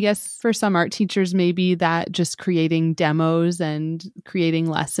mean, I guess for some art teachers, maybe that just creating demos and creating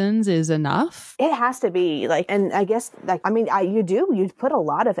lessons is enough. It has to be like, and I guess like, I mean, you put a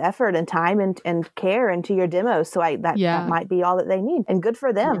lot of effort and time and care into your demos. So that might be all that they need, and good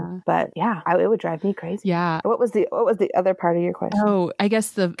for them. Yeah. But yeah, it would drive me crazy. Yeah. What was the other part of your question? Oh, I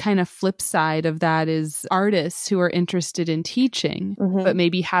guess the kind of flip side of that is artists who are interested in teaching, but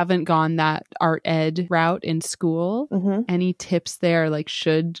maybe haven't gone that art ed route in school. Any tips there? Like,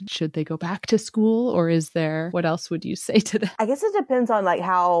 should they go back to school, or what else would you say to them? I guess it depends on like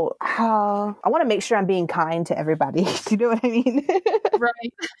how I want to make sure I'm being kind to everybody. Do you know what I mean?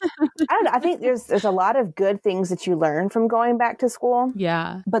 Right. I don't know. I think there's a lot of good things that you learn from going back to school.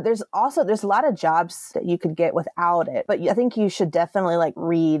 Yeah. But there's a lot of jobs that you could get without it. But I think you should definitely like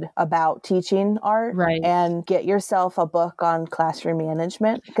read about teaching art, right, and get yourself a book on classroom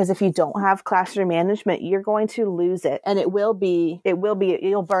management. Because if you don't have classroom management, you're going to lose it, and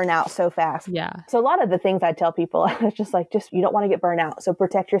you'll burn out so fast. Yeah. So a lot of the things I tell people, it's just you don't want to get burnt out. So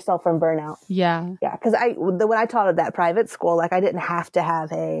protect yourself from burnout. Yeah. Yeah. Because when I taught at that private school, like I didn't have to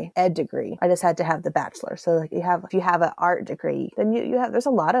have a ed degree. I just had to have the bachelor. So like if you have an art degree, then there's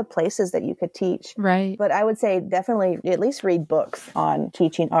a lot of places that you could teach. Right. But I would say definitely at least read books on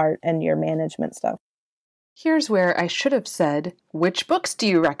teaching art and your management stuff. Here's where I should have said, which books do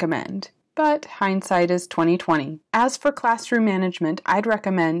you recommend? But hindsight is 20/20. As for classroom management, I'd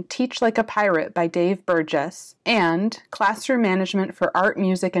recommend Teach Like a Pirate by Dave Burgess and Classroom Management for Art,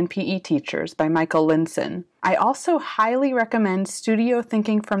 Music, and PE Teachers by Michael Linson. I also highly recommend Studio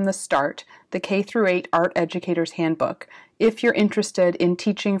Thinking from the Start, the K-8 Art Educator's Handbook, if you're interested in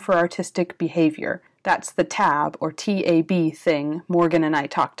teaching for artistic behavior. That's the TAB or TAB thing Morgan and I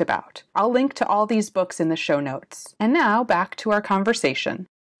talked about. I'll link to all these books in the show notes. And now back to our conversation.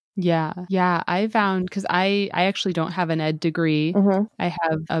 Yeah. I found, because I actually don't have an ed degree. I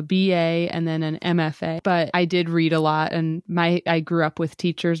have a BA and then an MFA, but I did read a lot, and I grew up with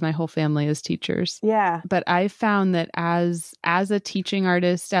teachers. My whole family is teachers. Yeah. But I found that as a teaching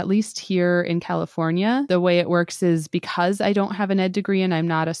artist, at least here in California, the way it works is because I don't have an ed degree and I'm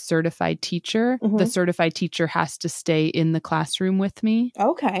not a certified teacher, the certified teacher has to stay in the classroom with me.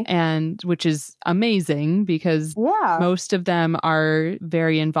 Okay. And which is amazing because most of them are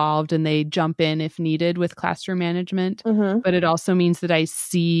very involved involved and they jump in if needed with classroom management. But it also means that I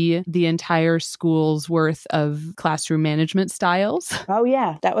see the entire school's worth of classroom management styles. Oh,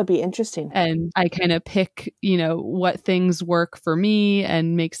 yeah. That would be interesting. And I kind of pick, what things work for me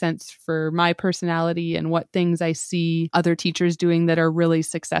and make sense for my personality and what things I see other teachers doing that are really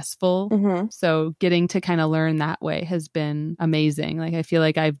successful. So getting to kind of learn that way has been amazing. Like, I feel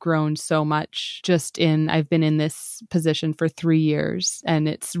like I've grown so much I've been in this position for 3 years and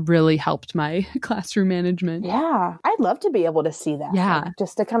it's really helped my classroom management. Yeah. I'd love to be able to see that. Yeah. Like,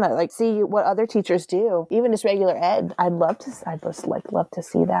 just to kind of like see what other teachers do, even just regular ed. I'd just love to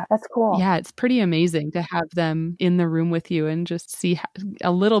see that. That's cool. Yeah. It's pretty amazing to have them in the room with you and just see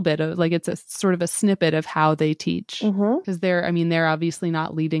a little bit of like, it's a sort of a snippet of how they teach. Because they're obviously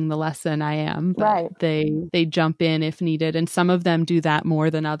not leading the lesson. I am, but right. They jump in if needed. And some of them do that more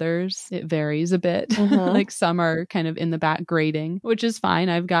than others. It varies a bit. Like some are kind of in the back grading, which is fine.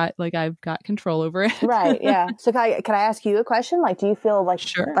 I've got control over it. Right. Yeah. So can I ask you a question? Like, do you feel like,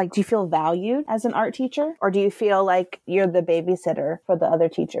 sure. Like, do you feel valued as an art teacher, or do you feel like you're the babysitter for the other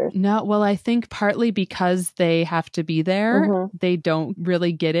teachers? No. Well, I think partly because they have to be there, they don't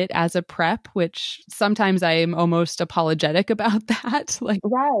really get it as a prep, which sometimes I am almost apologetic about that. Like,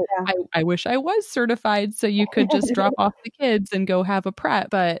 right. Yeah. I wish I was certified so you could just drop off the kids and go have a prep.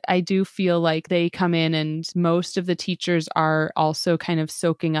 But I do feel like they come in and most of the teachers are also kind of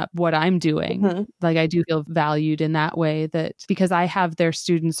soaking up what I'm doing. Like, I do feel valued in that way, that because I have their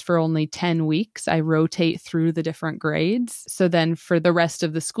students for only 10 weeks, I rotate through the different grades. So then for the rest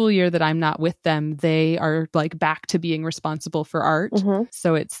of the school year that I'm not with them, they are like back to being responsible for art.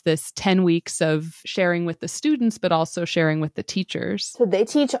 So it's this 10 weeks of sharing with the students, but also sharing with the teachers. So they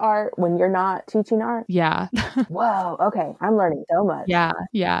teach art when you're not teaching art? Yeah. Whoa. Okay. I'm learning so much. Yeah.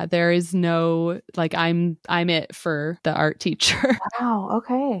 Yeah. There is no, like, I'm it for the art teacher. Wow.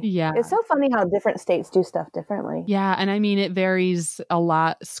 Okay. Yeah. It's so funny how different states do stuff differently. Yeah. And I mean, it varies a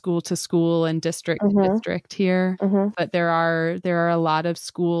lot school to school and district to district here. But there are a lot of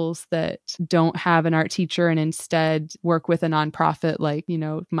schools that don't have an art teacher and instead work with a nonprofit like,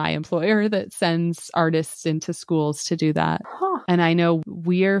 my employer that sends artists into schools to do that. And I know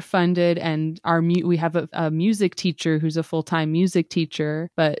we're funded and we have a music teacher who's a full-time music teacher,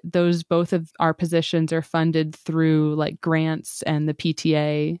 but both of our positions are funded through like grants and the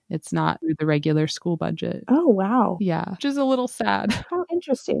PTA. It's not through the regular school budget. Oh, wow. Yeah. Which is a little sad. How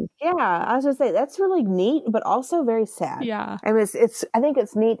interesting. Yeah. I was going to say, that's really neat, but also very sad. Yeah. I mean, I think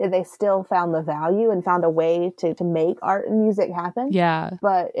it's neat that they still found the value and found a way to make art and music happen. Yeah.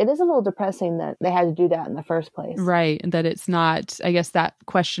 But it is a little depressing that they had to do that in the first place. Right. And that it's not, I guess that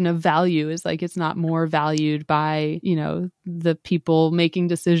question of value is like, it's not more valued by, the people making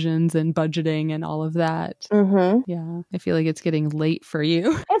decisions and budgeting and all of that. Yeah. I feel like it's getting late for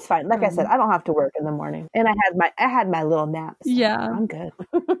you. It's fine. Like I said, I don't have to work in the morning. And I had my little naps. So yeah. I'm good.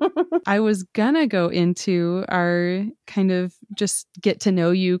 I was gonna go into our kind of just get to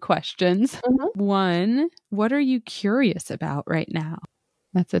know you questions. One, what are you curious about right now?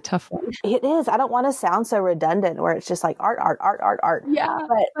 That's a tough one. It is. I don't want to sound so redundant where it's just like art. Yeah,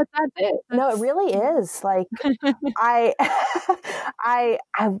 but that's it. No, it really is. Like I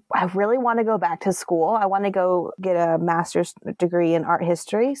really want to go back to school. I want to go get a master's degree in art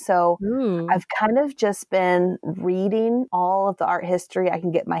history. So I've kind of just been reading all of the art history I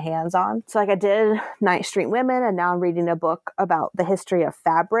can get my hands on. So like I did Ninth Street Women, and now I'm reading a book about the history of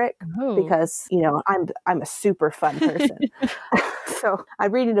fabric because, I'm a super fun person. So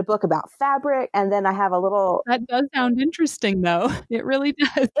I'm reading a book about fabric, and then I have a little... That does sound interesting, though. It really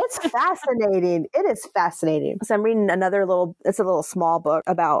does. It's fascinating. It is fascinating. So I'm reading it's a little small book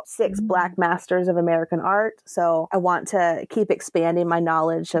about 6 Black masters of American art. So I want to keep expanding my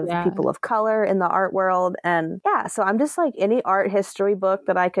knowledge of people of color in the art world. And yeah, so I'm just like any art history book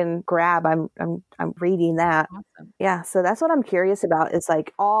that I can grab, I'm reading that. Awesome. Yeah, so that's what I'm curious about. It's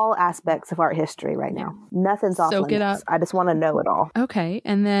like all aspects of art history right now. Nothing's off limits. I just want to know it all. Okay.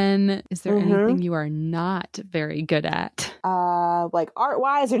 And then is there anything you are not very good at? Like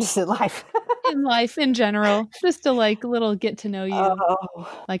art-wise or just in life? In life in general. Just to like little get to know you.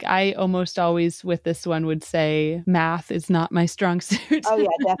 Oh. Like I almost always with this one would say math is not my strong suit. Oh yeah,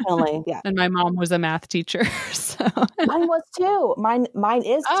 definitely. Yeah. And my mom was a math teacher. So Mine was too. Mine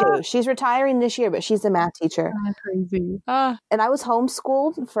is too. She's retiring this year, but she's a math teacher. Crazy. And I was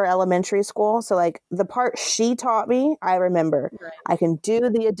homeschooled for elementary school. So like the part she taught me, I remember. Right. I can do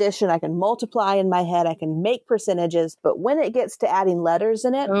the addition. I can multiply in my head. I can make percentages. But when it gets to adding letters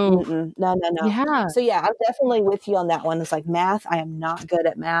in it, no. Yeah. So yeah, I'm definitely with you on that one. It's like math. I am not good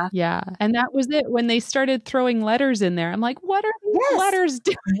at math. Yeah. And that was it. When they started throwing letters in there, I'm like, what are these letters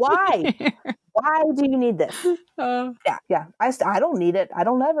doing? Why? Why do you need this? Yeah. I don't need it. I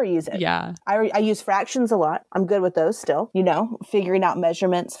don't ever use it. Yeah. I use fractions a lot. I'm good with those still, figuring out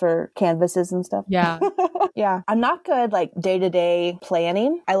measurements for canvases and stuff. Yeah. Yeah. I'm not good like day-to-day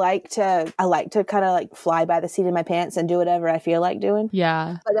planning. I like to kind of like fly by the seat of my pants and do whatever I feel like doing.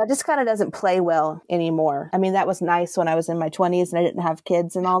 Yeah. But that just kind of doesn't play well anymore. I mean, that was nice when I was in my 20s and I didn't have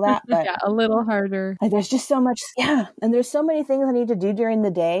kids and all that. But yeah, a little harder. Like, there's just so much. Yeah. And there's so many things I need to do during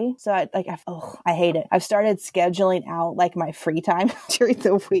the day. So I hate it. I've started scheduling out like my free time during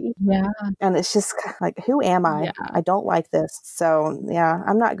the week. Yeah. And it's just like, who am I? Yeah. I don't like this. So yeah,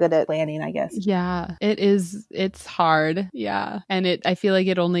 I'm not good at planning, I guess. Yeah, it is. It's hard. Yeah. And I feel like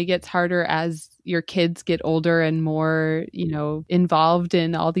it only gets harder as your kids get older and more, involved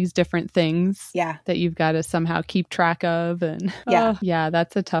in all these different things that you've got to somehow keep track of. And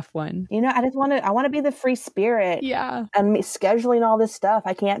that's a tough one. I want to be the free spirit. Yeah. And scheduling all this stuff,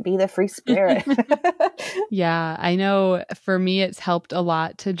 I can't be the free spirit. Yeah. I know for me, it's helped a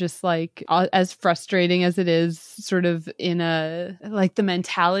lot to just like, as frustrating as it is, sort of the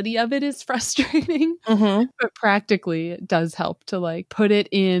mentality of it is frustrating, but practically it does help to like put it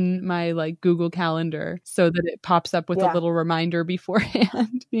in my like Google Calendar so that it pops up with a little reminder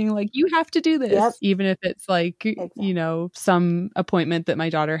beforehand being like, you have to do this, even if it's like, some appointment that my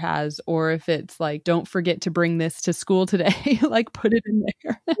daughter has, or if it's like, don't forget to bring this to school today, like put it in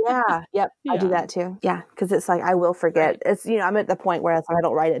there. Yeah. Yep. I do that too. Yeah. Cause it's like, I will forget. It's, I'm at the point where if I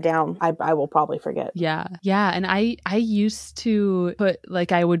don't write it down, I will probably forget. Yeah. Yeah. And I used to put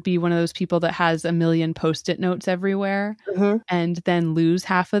like, I would be one of those people that has a million Post-it notes everywhere and then lose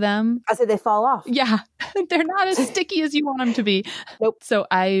half of them. I said they fall off. Yeah. They're not as sticky as you want them to be. Nope. So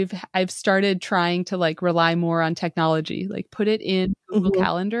I've started trying to like rely more on technology, like put it in Google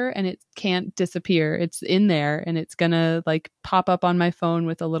Calendar and it can't disappear. It's in there and it's going to like pop up on my phone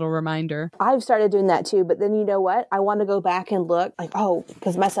with a little reminder. I've started doing that too. But then you know what? I want to go back and look like,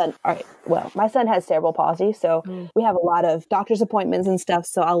 because my son has cerebral palsy. So we have a lot of doctor's appointments and stuff.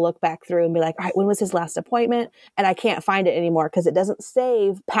 So I'll look back through and be like, all right, when was his last appointment? And I can't find it anymore because it doesn't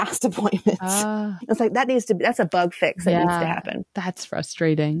save past appointments. It's like, that's a bug fix that needs to happen. That's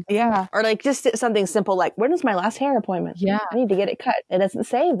frustrating. Yeah. Or like just something simple like, when was my last hair appointment? Yeah. I need to get it cut. It doesn't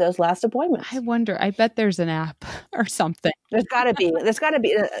save those last appointments. I wonder, I bet there's an app or something. There's got to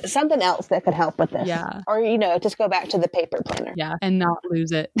be something else that could help with this. Yeah. Or, just go back to the paper planner. Yeah. And not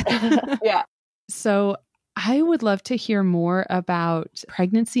lose it. Yeah. So I would love to hear more about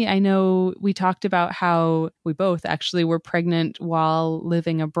pregnancy. I know we talked about how we both actually were pregnant while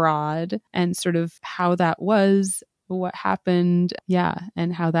living abroad and sort of how that was, what happened,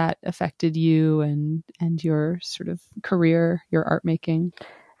 and how that affected you and your sort of career, your art making.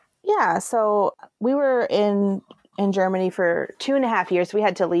 Yeah, so we were in Germany for 2.5 years. We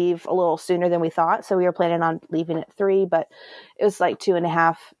had to leave a little sooner than we thought. So we were planning on leaving at 3, but it was like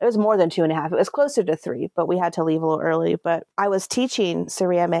 2.5. It was more than 2.5. It was closer to 3, but we had to leave a little early. But I was teaching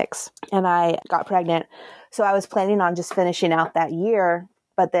ceramics and I got pregnant. So I was planning on just finishing out that year.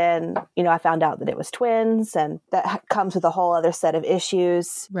 But then, I found out that it was twins and that comes with a whole other set of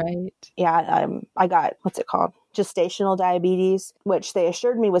issues. Right. Yeah. I got, what's it called? Gestational diabetes, which they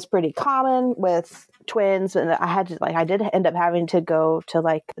assured me was pretty common with twins. And I did end up having to go to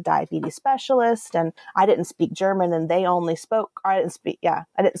like a diabetes specialist, and I didn't speak German and I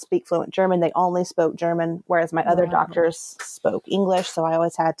didn't speak fluent German. They only spoke German, whereas my other doctors spoke English. So I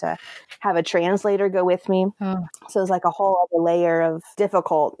always had to have a translator go with me. So it was like a whole other layer of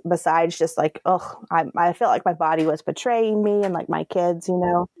difficult besides just like, I felt like my body was betraying me and like my kids,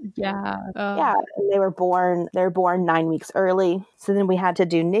 Yeah. Yeah. And they were born 9 weeks early. So then we had to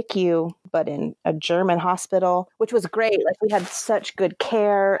do NICU, but in a German hospital, which was great. Like we had such good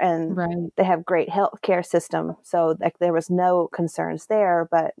care and they have great healthcare system. So like there was no concerns there.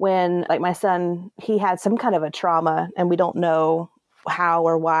 But when like my son, he had some kind of a trauma and we don't know how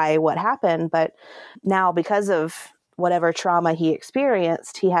or why, what happened. But now because of whatever trauma he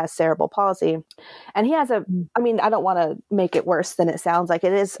experienced, he has cerebral palsy. And he has I mean, I don't want to make it worse than it sounds. Like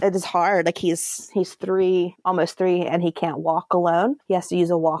it is hard. Like he's 3, almost 3, and he can't walk alone. He has to use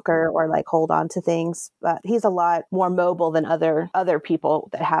a walker or like hold on to things, but he's a lot more mobile than other people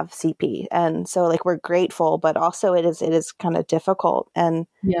that have CP. And so like we're grateful, but also it is kind of difficult. And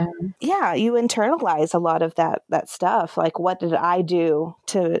yeah, you internalize a lot of that stuff. Like, what did I do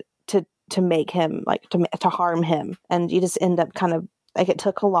to make him, like, to harm him? And you just end up kind of like, it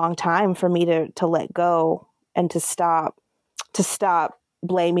took a long time for me to let go and to stop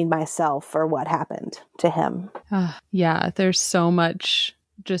blaming myself for what happened to him. Yeah, there's so much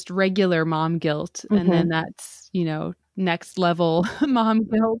just regular mom guilt, and then that's, you know, next level mom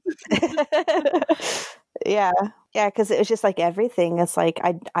guilt. Yeah, because it was just like everything. It's like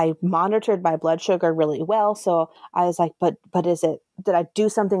I monitored my blood sugar really well, so I was like, but did I do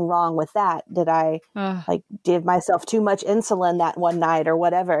something wrong with that? Did I like give myself too much insulin that one night or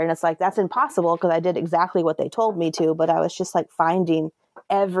whatever? And it's like, that's impossible because I did exactly what they told me to, but I was just like finding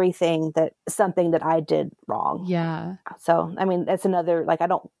something that I did wrong. Yeah. So, I mean, that's another, like, I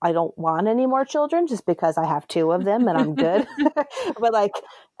don't want any more children just because I have 2 of them and I'm good. But like,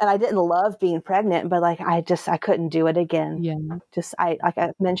 and I didn't love being pregnant, but like, I couldn't do it again. Yeah. Just, like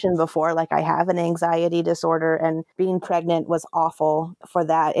I mentioned before, like I have an anxiety disorder, and being pregnant was awful for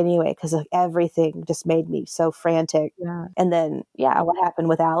that anyway, because like everything just made me so frantic. Yeah. And then, what happened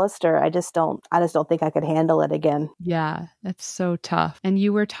with Alistair, I just don't think I could handle it again. Yeah, that's so tough. And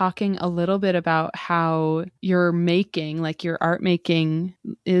you were talking a little bit about how your art making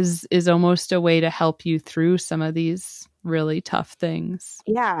is almost a way to help you through some of these really tough things.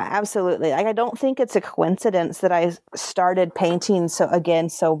 Yeah, absolutely. Like, I don't think it's a coincidence that I started painting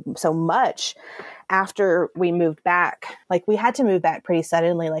so much after we moved back. Like, we had to move back pretty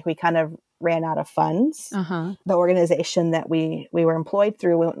suddenly. Like, we kind of ran out of funds. The organization that we were employed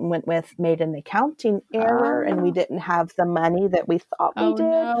through went with made an accounting error, and we didn't have the money that we thought we did.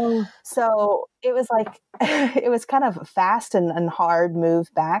 No. So it was like, it was kind of a fast and hard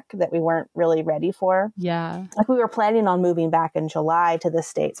move back that we weren't really ready for. Yeah. Like, we were planning on moving back in July to the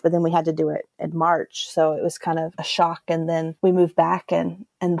States, but then we had to do it in March. So it was kind of a shock. And then we moved back, and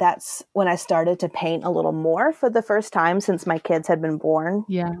that's when I started to paint a little more for the first time since my kids had been born.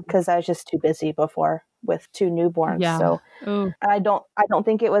 Yeah. Because I was just too busy before with 2 newborns. Yeah. So I don't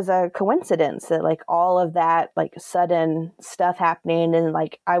think it was a coincidence that like all of that like sudden stuff happening, and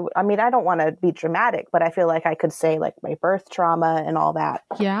like I mean, I don't want to be dramatic, but I feel like I could say like my birth trauma and all that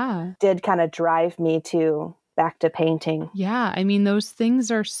did kind of drive me back to painting. Yeah, I mean, those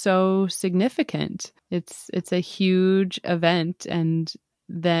things are so significant. It's a huge event, and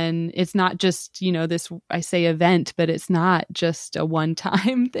then it's not just, you know, this, I say event, but it's not just a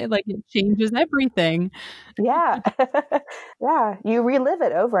one-time thing. Like, it changes everything. Yeah. Yeah. You relive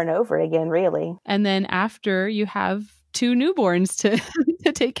it over and over again, really. And then after, you have 2 newborns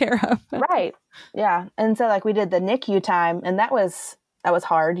to take care of. Right. Yeah. And so like we did the NICU time, and that was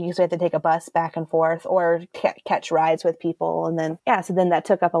hard. You usually have to take a bus back and forth or catch rides with people. And then, so then that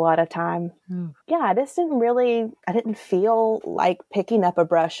took up a lot of time. Yeah, I just I didn't feel like picking up a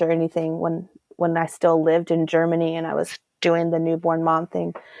brush or anything when I still lived in Germany and I was doing the newborn mom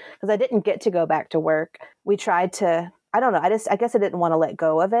thing, because I didn't get to go back to work. We tried to, I don't know. I guess I didn't want to let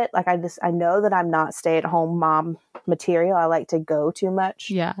go of it. Like I know that I'm not stay-at-home mom material. I like to go too much.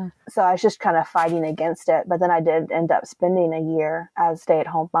 Yeah. So I was just kind of fighting against it. But then I did end up spending a year as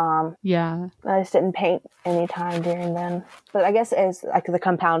stay-at-home mom. Yeah. I just didn't paint any time during then. But I guess it's like the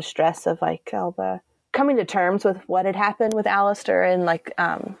compound stress of like all the coming to terms with what had happened with Alistair, and like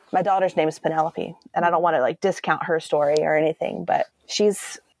my daughter's name is Penelope, and I don't want to like discount her story or anything, but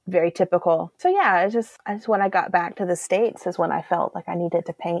she's very typical. So yeah, I just when I got back to the States is when I felt like I needed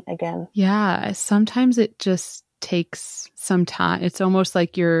to paint again. Yeah, sometimes it just takes some time. It's almost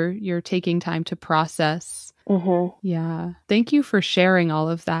like you're taking time to process. Mm-hmm. Yeah. Thank you for sharing all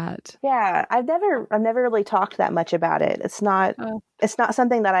of that. Yeah, I've never really talked that much about it. It's not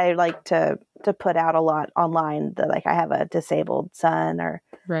something that I like to put out a lot online, that like I have a disabled son or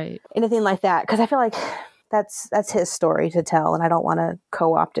anything like that, because I feel like that's his story to tell, and I don't want to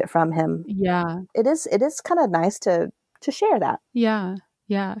co-opt it from him. Yeah. It is kind of nice to share that. Yeah.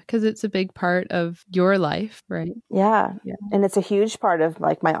 Yeah, because it's a big part of your life, right? Yeah. And it's a huge part of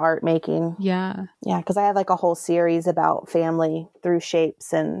like my art making. Yeah. Yeah, because I have like a whole series about family through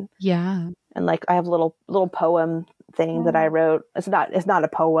shapes, and like I have a little poem thing that I wrote. It's not a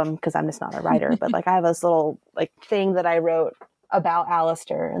poem because I'm just not a writer, but like I have this little like thing that I wrote about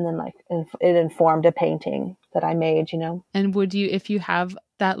Alistair, and then like it informed a painting that I made, you know. And would you, if you have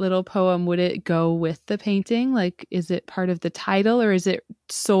that little poem, would it go with the painting? Like, is it part of the title, or is it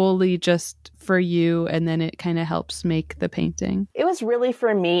solely just for you and then it kind of helps make the painting? It was really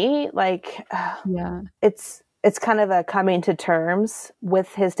for me, like, Yeah. It's kind of a coming to terms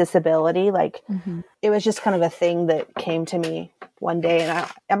with his disability. Like, it was just kind of a thing that came to me one day, and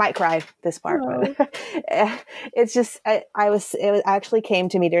I might cry this part, but it's just, it actually came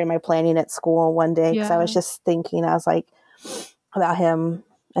to me during my planning at school one day, because I was just thinking, I was like, about him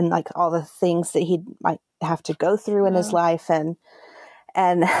and like all the things that he might have to go through in his life. And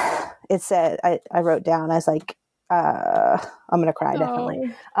it said, I wrote down, I was like, I'm going to cry,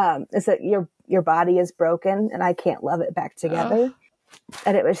 definitely. It's that your body is broken and I can't love it back together.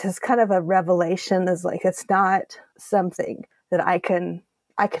 And it was just kind of a revelation. Is like, it's not something that I can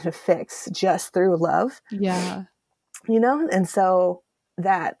fix just through love. Yeah. You know? And so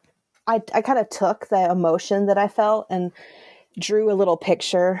that I kind of took the emotion that I felt and drew a little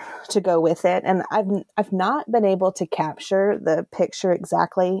picture to go with it. And I've not been able to capture the picture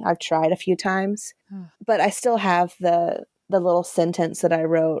exactly. I've tried a few times, but I still have the little sentence that I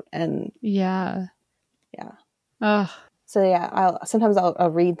wrote. And yeah. So yeah, sometimes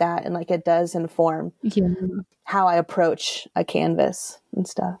I'll read that, and like, it does inform how I approach a canvas and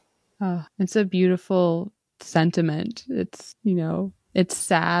stuff. Oh, it's a beautiful sentiment. It's, it's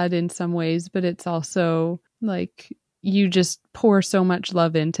sad in some ways, but it's also like, you just pour so much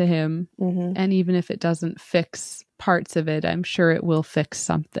love into him. And even if it doesn't fix parts of it, I'm sure it will fix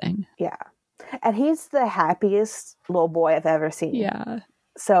something. Yeah. And he's the happiest little boy I've ever seen. Yeah.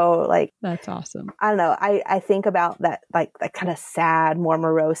 So like, that's awesome. I don't know. I think about that, like that kind of sad, more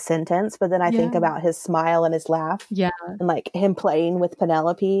morose sentence, but then I think about his smile and his laugh. Yeah. And like him playing with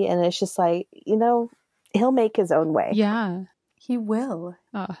Penelope. And it's just like, he'll make his own way. Yeah, he will.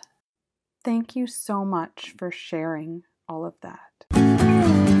 Thank you so much for sharing all of that.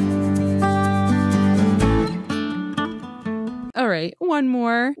 All right, one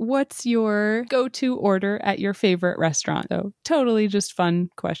more. What's your go-to order at your favorite restaurant? So totally just fun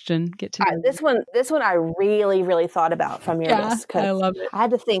question. Get to know this one I really, really thought about from your list. I love it. I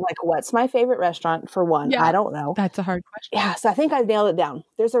had to think, like, what's my favorite restaurant for one? I don't know. That's a hard question. Yeah, so I think I've nailed it down.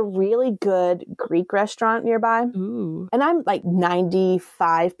 There's a really good Greek restaurant nearby. Ooh. And I'm like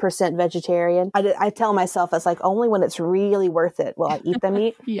 95% vegetarian. I tell myself, it's like, only when it's really worth it will I eat the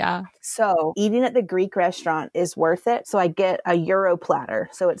meat. Yeah. So eating at the Greek restaurant is worth it. So I get a Euro platter.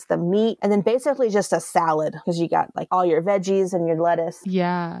 So it's the meat and then basically just a salad, because you got like all your veggies and your lettuce.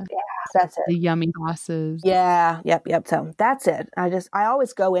 Yeah. That's it. The yummy sauces. Yeah. Yep. So that's it. I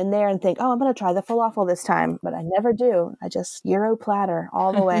always go in there and think, oh, I'm going to try the falafel this time, but I never do. I just Euro platter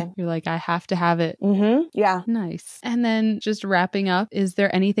all the way. You're like, I have to have it. Yeah. Nice. And then just wrapping up, is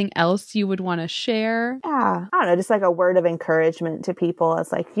there anything else you would want to share? Yeah. I don't know. Just like a word of encouragement to people.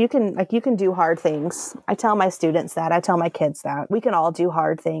 It's like, you can do hard things. I tell my students that. I tell my kids that. We can all do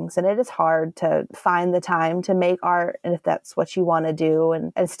hard things. And it is hard to find the time to make art. And if that's what you want to do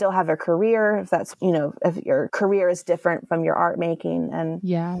and still have a career, if that's, if your career is different from your art making. And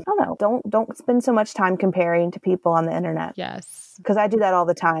I don't know, don't spend so much time comparing to people on the internet. Yes. Because I do that all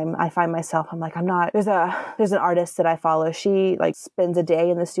the time. I find myself, I'm like, there's an artist that I follow. She like spends a day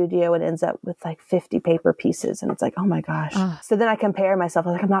in the studio and ends up with like 50 paper pieces. And it's like, oh my gosh. So then I compare myself.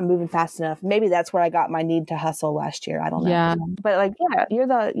 I'm like, I'm not moving fast enough. Maybe that's where I got my need to hustle last year. I don't know. Yeah. But like, you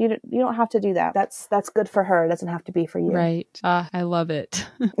don't have to do that. That's good for her. It doesn't have to be for you. Right. I love it.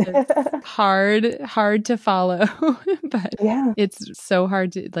 It's hard to follow, but it's so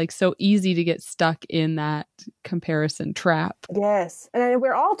hard to, like, so easy to get stuck in that comparison trap. Yes. And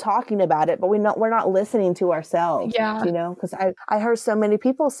we're all talking about it, but we're not listening to ourselves. Yeah. Because I heard so many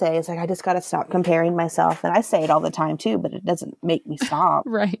people say, it's like, I just got to stop comparing myself. And I say it all the time too, but it doesn't make me stop.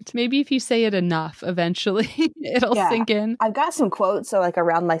 Right. Maybe if you say it enough, eventually it'll sink in. I've got some quotes. So like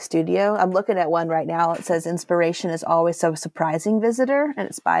around my studio, I'm looking at one right now. It says, inspiration is always so surprising visitor. And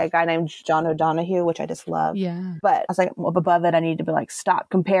it's by a guy named John O'Donohue, which I just love. Yeah. But I was like, well, above it, I need to be like, stop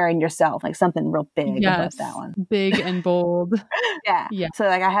comparing yourself, like something real big above that one. Big and bold. Yeah. So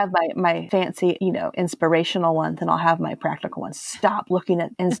like I have my fancy, inspirational ones, and I'll have my practical ones. Stop looking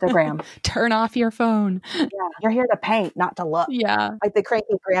at Instagram. Turn off your phone. Yeah. You're here to paint, not to look. Yeah. Like the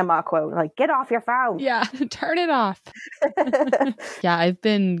cranky grandma quote, like, get off your phone. Yeah. Turn it off. Yeah. I've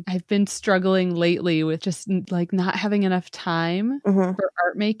been struggling lately with just like not having enough time for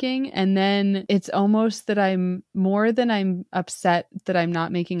art making. And then it's almost that I'm upset that I'm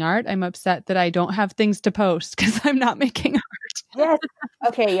not making art. I'm upset that I don't have things to post because I'm not making art. Yes.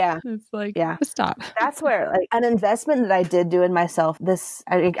 Okay. Yeah. It's like, yeah. stop. That's where like an investment that I did do in myself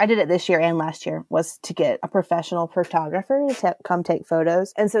I did it this year and last year was to get a professional photographer to come take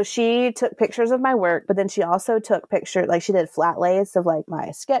photos. And so she took pictures of my work, but then she also took pictures, like she did flat lays of like my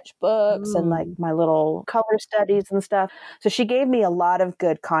sketchbooks and like my little color studies and stuff. So she gave me a lot of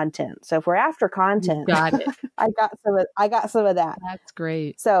good content. So if we're after content, Got it. I got some of that. That's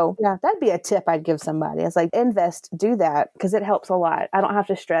great. So yeah, that'd be a tip I'd give somebody. It's like do that because it helps a lot. I don't have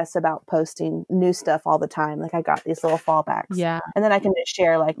to stress about posting new stuff all the time. Like I got these little fallbacks. Yeah. And then I can just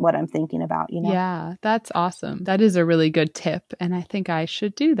share like what I'm thinking about, Yeah, that's awesome. That is a really good tip. And I think I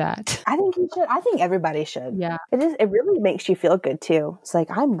should do that. I think you should. I think everybody should. Yeah. It really makes you feel good too. It's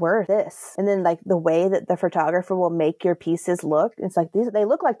like, I'm worth this. And then like the way that the photographer will make your pieces look, it's like they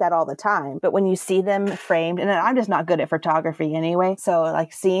look like that all the time. But when you see them framed, and I'm just not good at photography anyway. So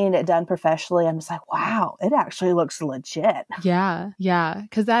like seeing it done professionally, I'm just like, wow, it actually looks legit. Yeah. Yeah.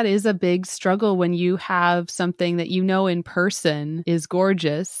 Because that is a big struggle when you have something that in person is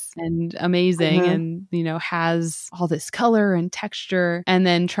gorgeous and amazing and, has all this color and texture and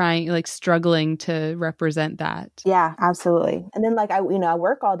then struggling to represent that. Yeah, absolutely. And then like I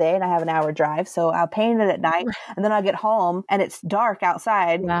work all day and I have an hour drive. So I'll paint it at night and then I'll get home and it's dark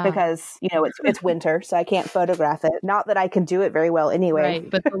outside because, it's winter. So I can't photograph it. Not that I can do it very well anyway. Right.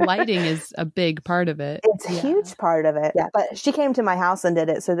 But the lighting is a big part of it. It's a huge part of it. Yeah. But she came to my house and did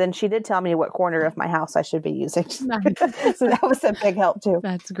it. So then she did tell me what corner of my house I should be using. Nice. So that was a big help too.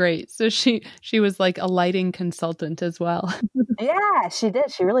 That's great. So she was like a lighting consultant as well. Yeah, she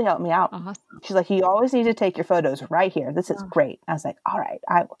did. She really helped me out. Awesome. She's like, you always need to take your photos right here. This is great. I was like, all right,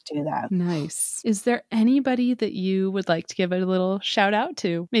 I will do that. Nice. Is there anybody that you would like to give a little shout out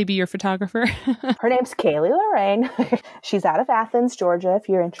to? Maybe your photographer? Her name's Kaylee Lorraine. She's out of Athens, Georgia, if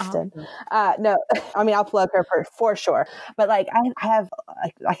you're interested. Awesome. No, I mean, I'll plug her for sure. But like, I have,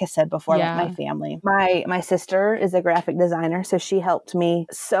 like I said before, like my family. My sister is a graphic designer, so she helped me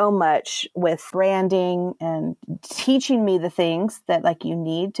so much with branding and teaching me the things that like you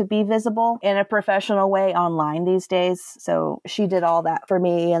need to be visible in a professional way online these days. So she did all that for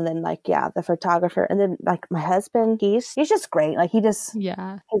me. And then like, the photographer. And then like my husband, he's just great. Like he's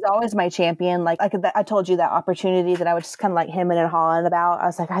always my champion. Like I told you that opportunity that I was just kind of like hemming and hawing about. I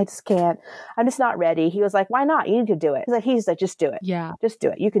was like, I just can't, I'm just not ready. He was like, why not? You need to do it. He's like, just do it. Yeah. Just do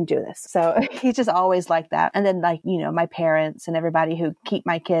it. You can do this. So he's just always like that. And then like, my parents and everybody who keep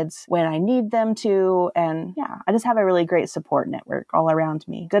my kids when I need them to. And I just have a really great support network all around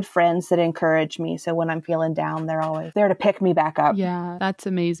me. Good friends that encourage me. So when I'm feeling down, they're always there to pick me back up. Yeah, that's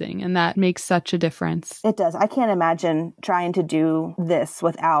amazing. And that makes such a difference. It does. I can't imagine trying to do this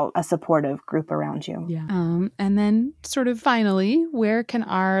without a supportive group around you. Yeah. And then sort of finally, where can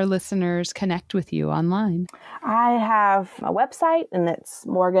our listeners connect with you online? I have a website and it's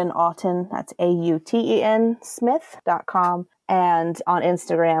Morgan Auten, that's AUTEN Smith.com. And on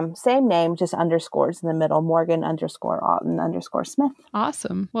Instagram, same name, just underscores in the middle, Morgan_Auten_Smith.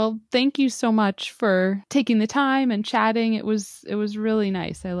 Awesome. Well, thank you so much for taking the time and chatting. It was really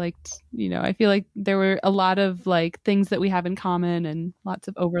nice. I liked, I feel like there were a lot of like things that we have in common and lots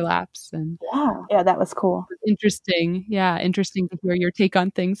of overlaps. And yeah, that was cool. Interesting. Yeah. Interesting to hear your take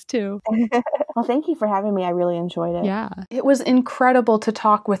on things too. Well, thank you for having me. I really enjoyed it. Yeah. It was incredible to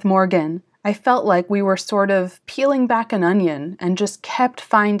talk with Morgan. I felt like we were sort of peeling back an onion and just kept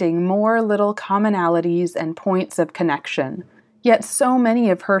finding more little commonalities and points of connection. Yet so many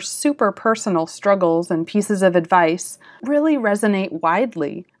of her super personal struggles and pieces of advice really resonate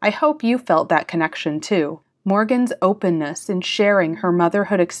widely. I hope you felt that connection too. Morgan's openness in sharing her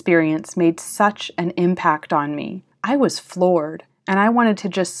motherhood experience made such an impact on me. I was floored, and I wanted to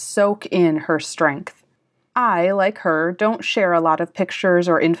just soak in her strength. I, like her, don't share a lot of pictures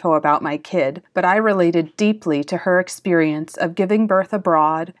or info about my kid, but I related deeply to her experience of giving birth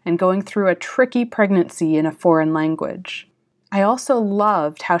abroad and going through a tricky pregnancy in a foreign language. I also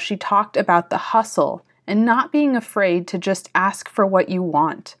loved how she talked about the hustle and not being afraid to just ask for what you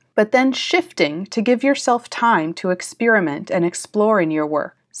want, but then shifting to give yourself time to experiment and explore in your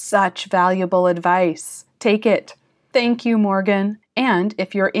work. Such valuable advice. Take it. Thank you, Morgan. And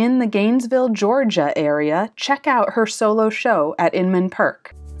if you're in the Gainesville, Georgia area, check out her solo show at Inman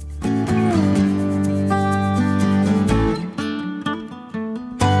Perk.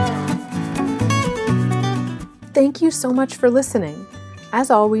 Thank you so much for listening.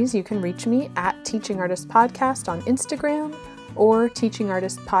 As always, you can reach me at Teaching Artist Podcast on Instagram or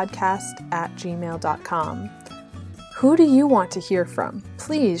teachingartistpodcast@gmail.com. Who do you want to hear from?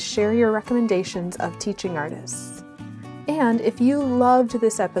 Please share your recommendations of teaching artists. And if you loved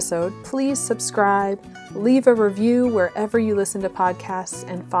this episode, please subscribe, Leave a review wherever you listen to podcasts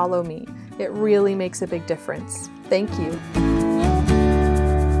and follow me. It really makes a big difference. Thank you.